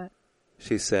 What?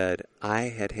 She said, I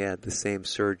had the same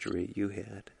surgery you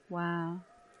had. Wow.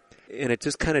 And it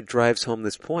just kind of drives home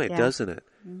this point, doesn't it?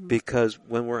 Mm-hmm. Because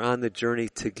when we're on the journey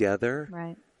together,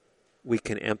 right, we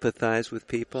can empathize with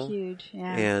people. Huge,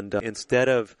 yeah. And instead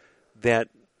of that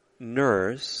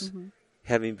nurse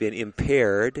having been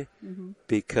impaired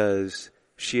because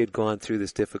she had gone through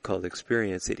this difficult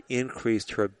experience, it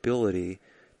increased her ability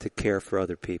to care for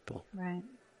other people. Right.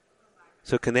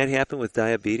 So can that happen with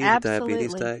diabetes? Absolutely.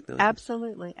 Diabetes diagnosis?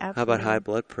 Absolutely. How about high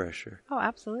blood pressure? Oh,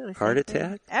 absolutely. Heart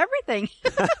attack? Everything.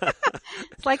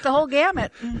 It's like the whole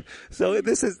gamut. So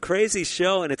this is a crazy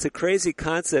show, and it's a crazy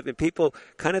concept, and people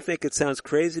kind of think it sounds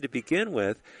crazy to begin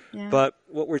with. Yeah. But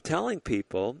what we're telling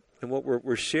people and what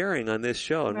we're sharing on this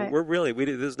show, and right,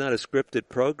 this is not a scripted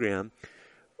program,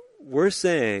 we're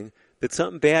saying that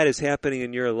something bad is happening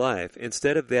in your life.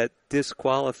 Instead of that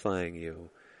disqualifying you,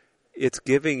 it's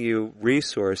giving you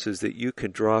resources that you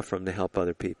can draw from to help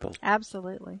other people.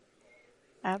 Absolutely.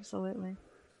 Absolutely.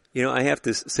 I have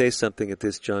to say something at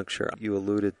this juncture. You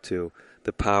alluded to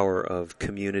the power of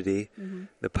community,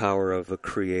 the power of a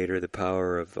creator, the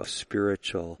power of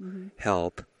spiritual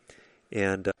help.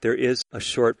 And there is a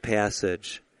short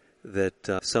passage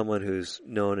that someone who's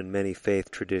known in many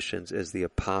faith traditions as the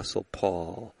Apostle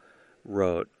Paul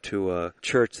wrote to a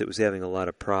church that was having a lot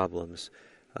of problems.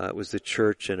 It was the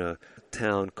church in a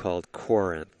town called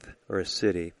Corinth, or a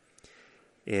city.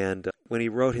 And when he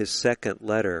wrote his second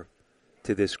letter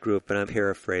to this group, and I'm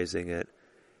paraphrasing it,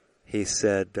 he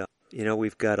said,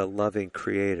 we've got a loving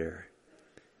creator.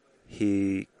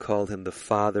 He called him the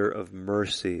Father of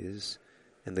mercies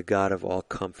and the God of all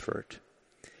comfort.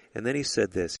 And then he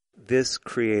said this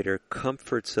creator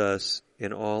comforts us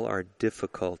in all our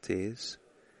difficulties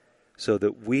so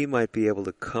that we might be able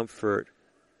to comfort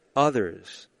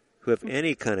others who have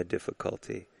any kind of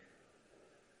difficulty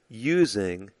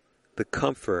using the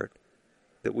comfort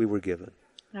that we were given.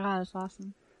 Oh, that's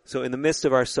awesome. So in the midst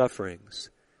of our sufferings,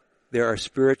 there are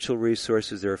spiritual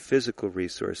resources, there are physical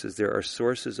resources, there are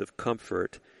sources of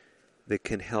comfort that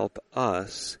can help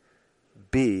us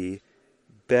be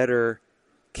better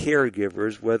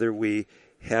caregivers, whether we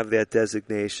have that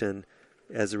designation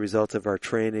as a result of our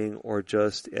training or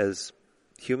just as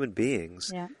human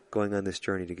beings going on this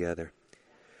journey together.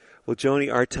 Well,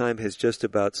 Joni, our time has just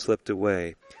about slipped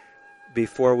away.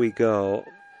 Before we go,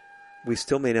 we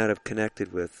still may not have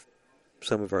connected with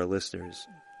some of our listeners.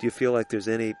 Do you feel like there's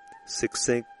any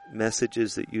succinct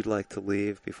messages that you'd like to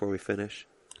leave before we finish?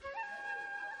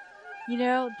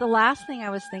 The last thing I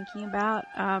was thinking about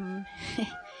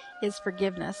is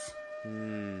forgiveness.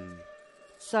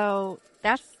 So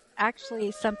that's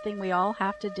actually something we all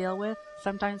have to deal with,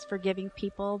 sometimes forgiving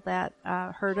people that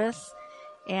hurt us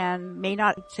and may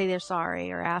not say they're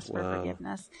sorry or ask for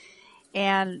forgiveness.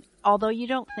 And although you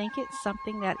don't think it's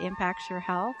something that impacts your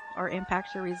health or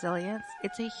impacts your resilience,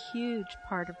 it's a huge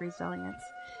part of resilience.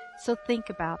 So think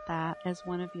about that as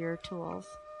one of your tools.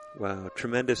 Wow,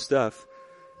 tremendous stuff.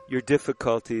 Your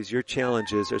difficulties, your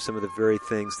challenges are some of the very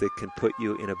things that can put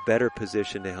you in a better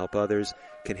position to help others,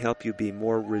 can help you be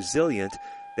more resilient.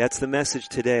 That's the message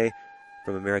today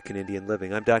from American Indian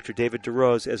Living. I'm Dr. David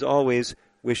DeRose, as always,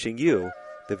 wishing you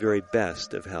the very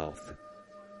best of health.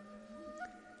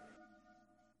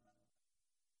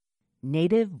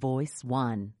 Native Voice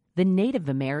One, the Native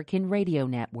American Radio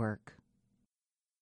Network.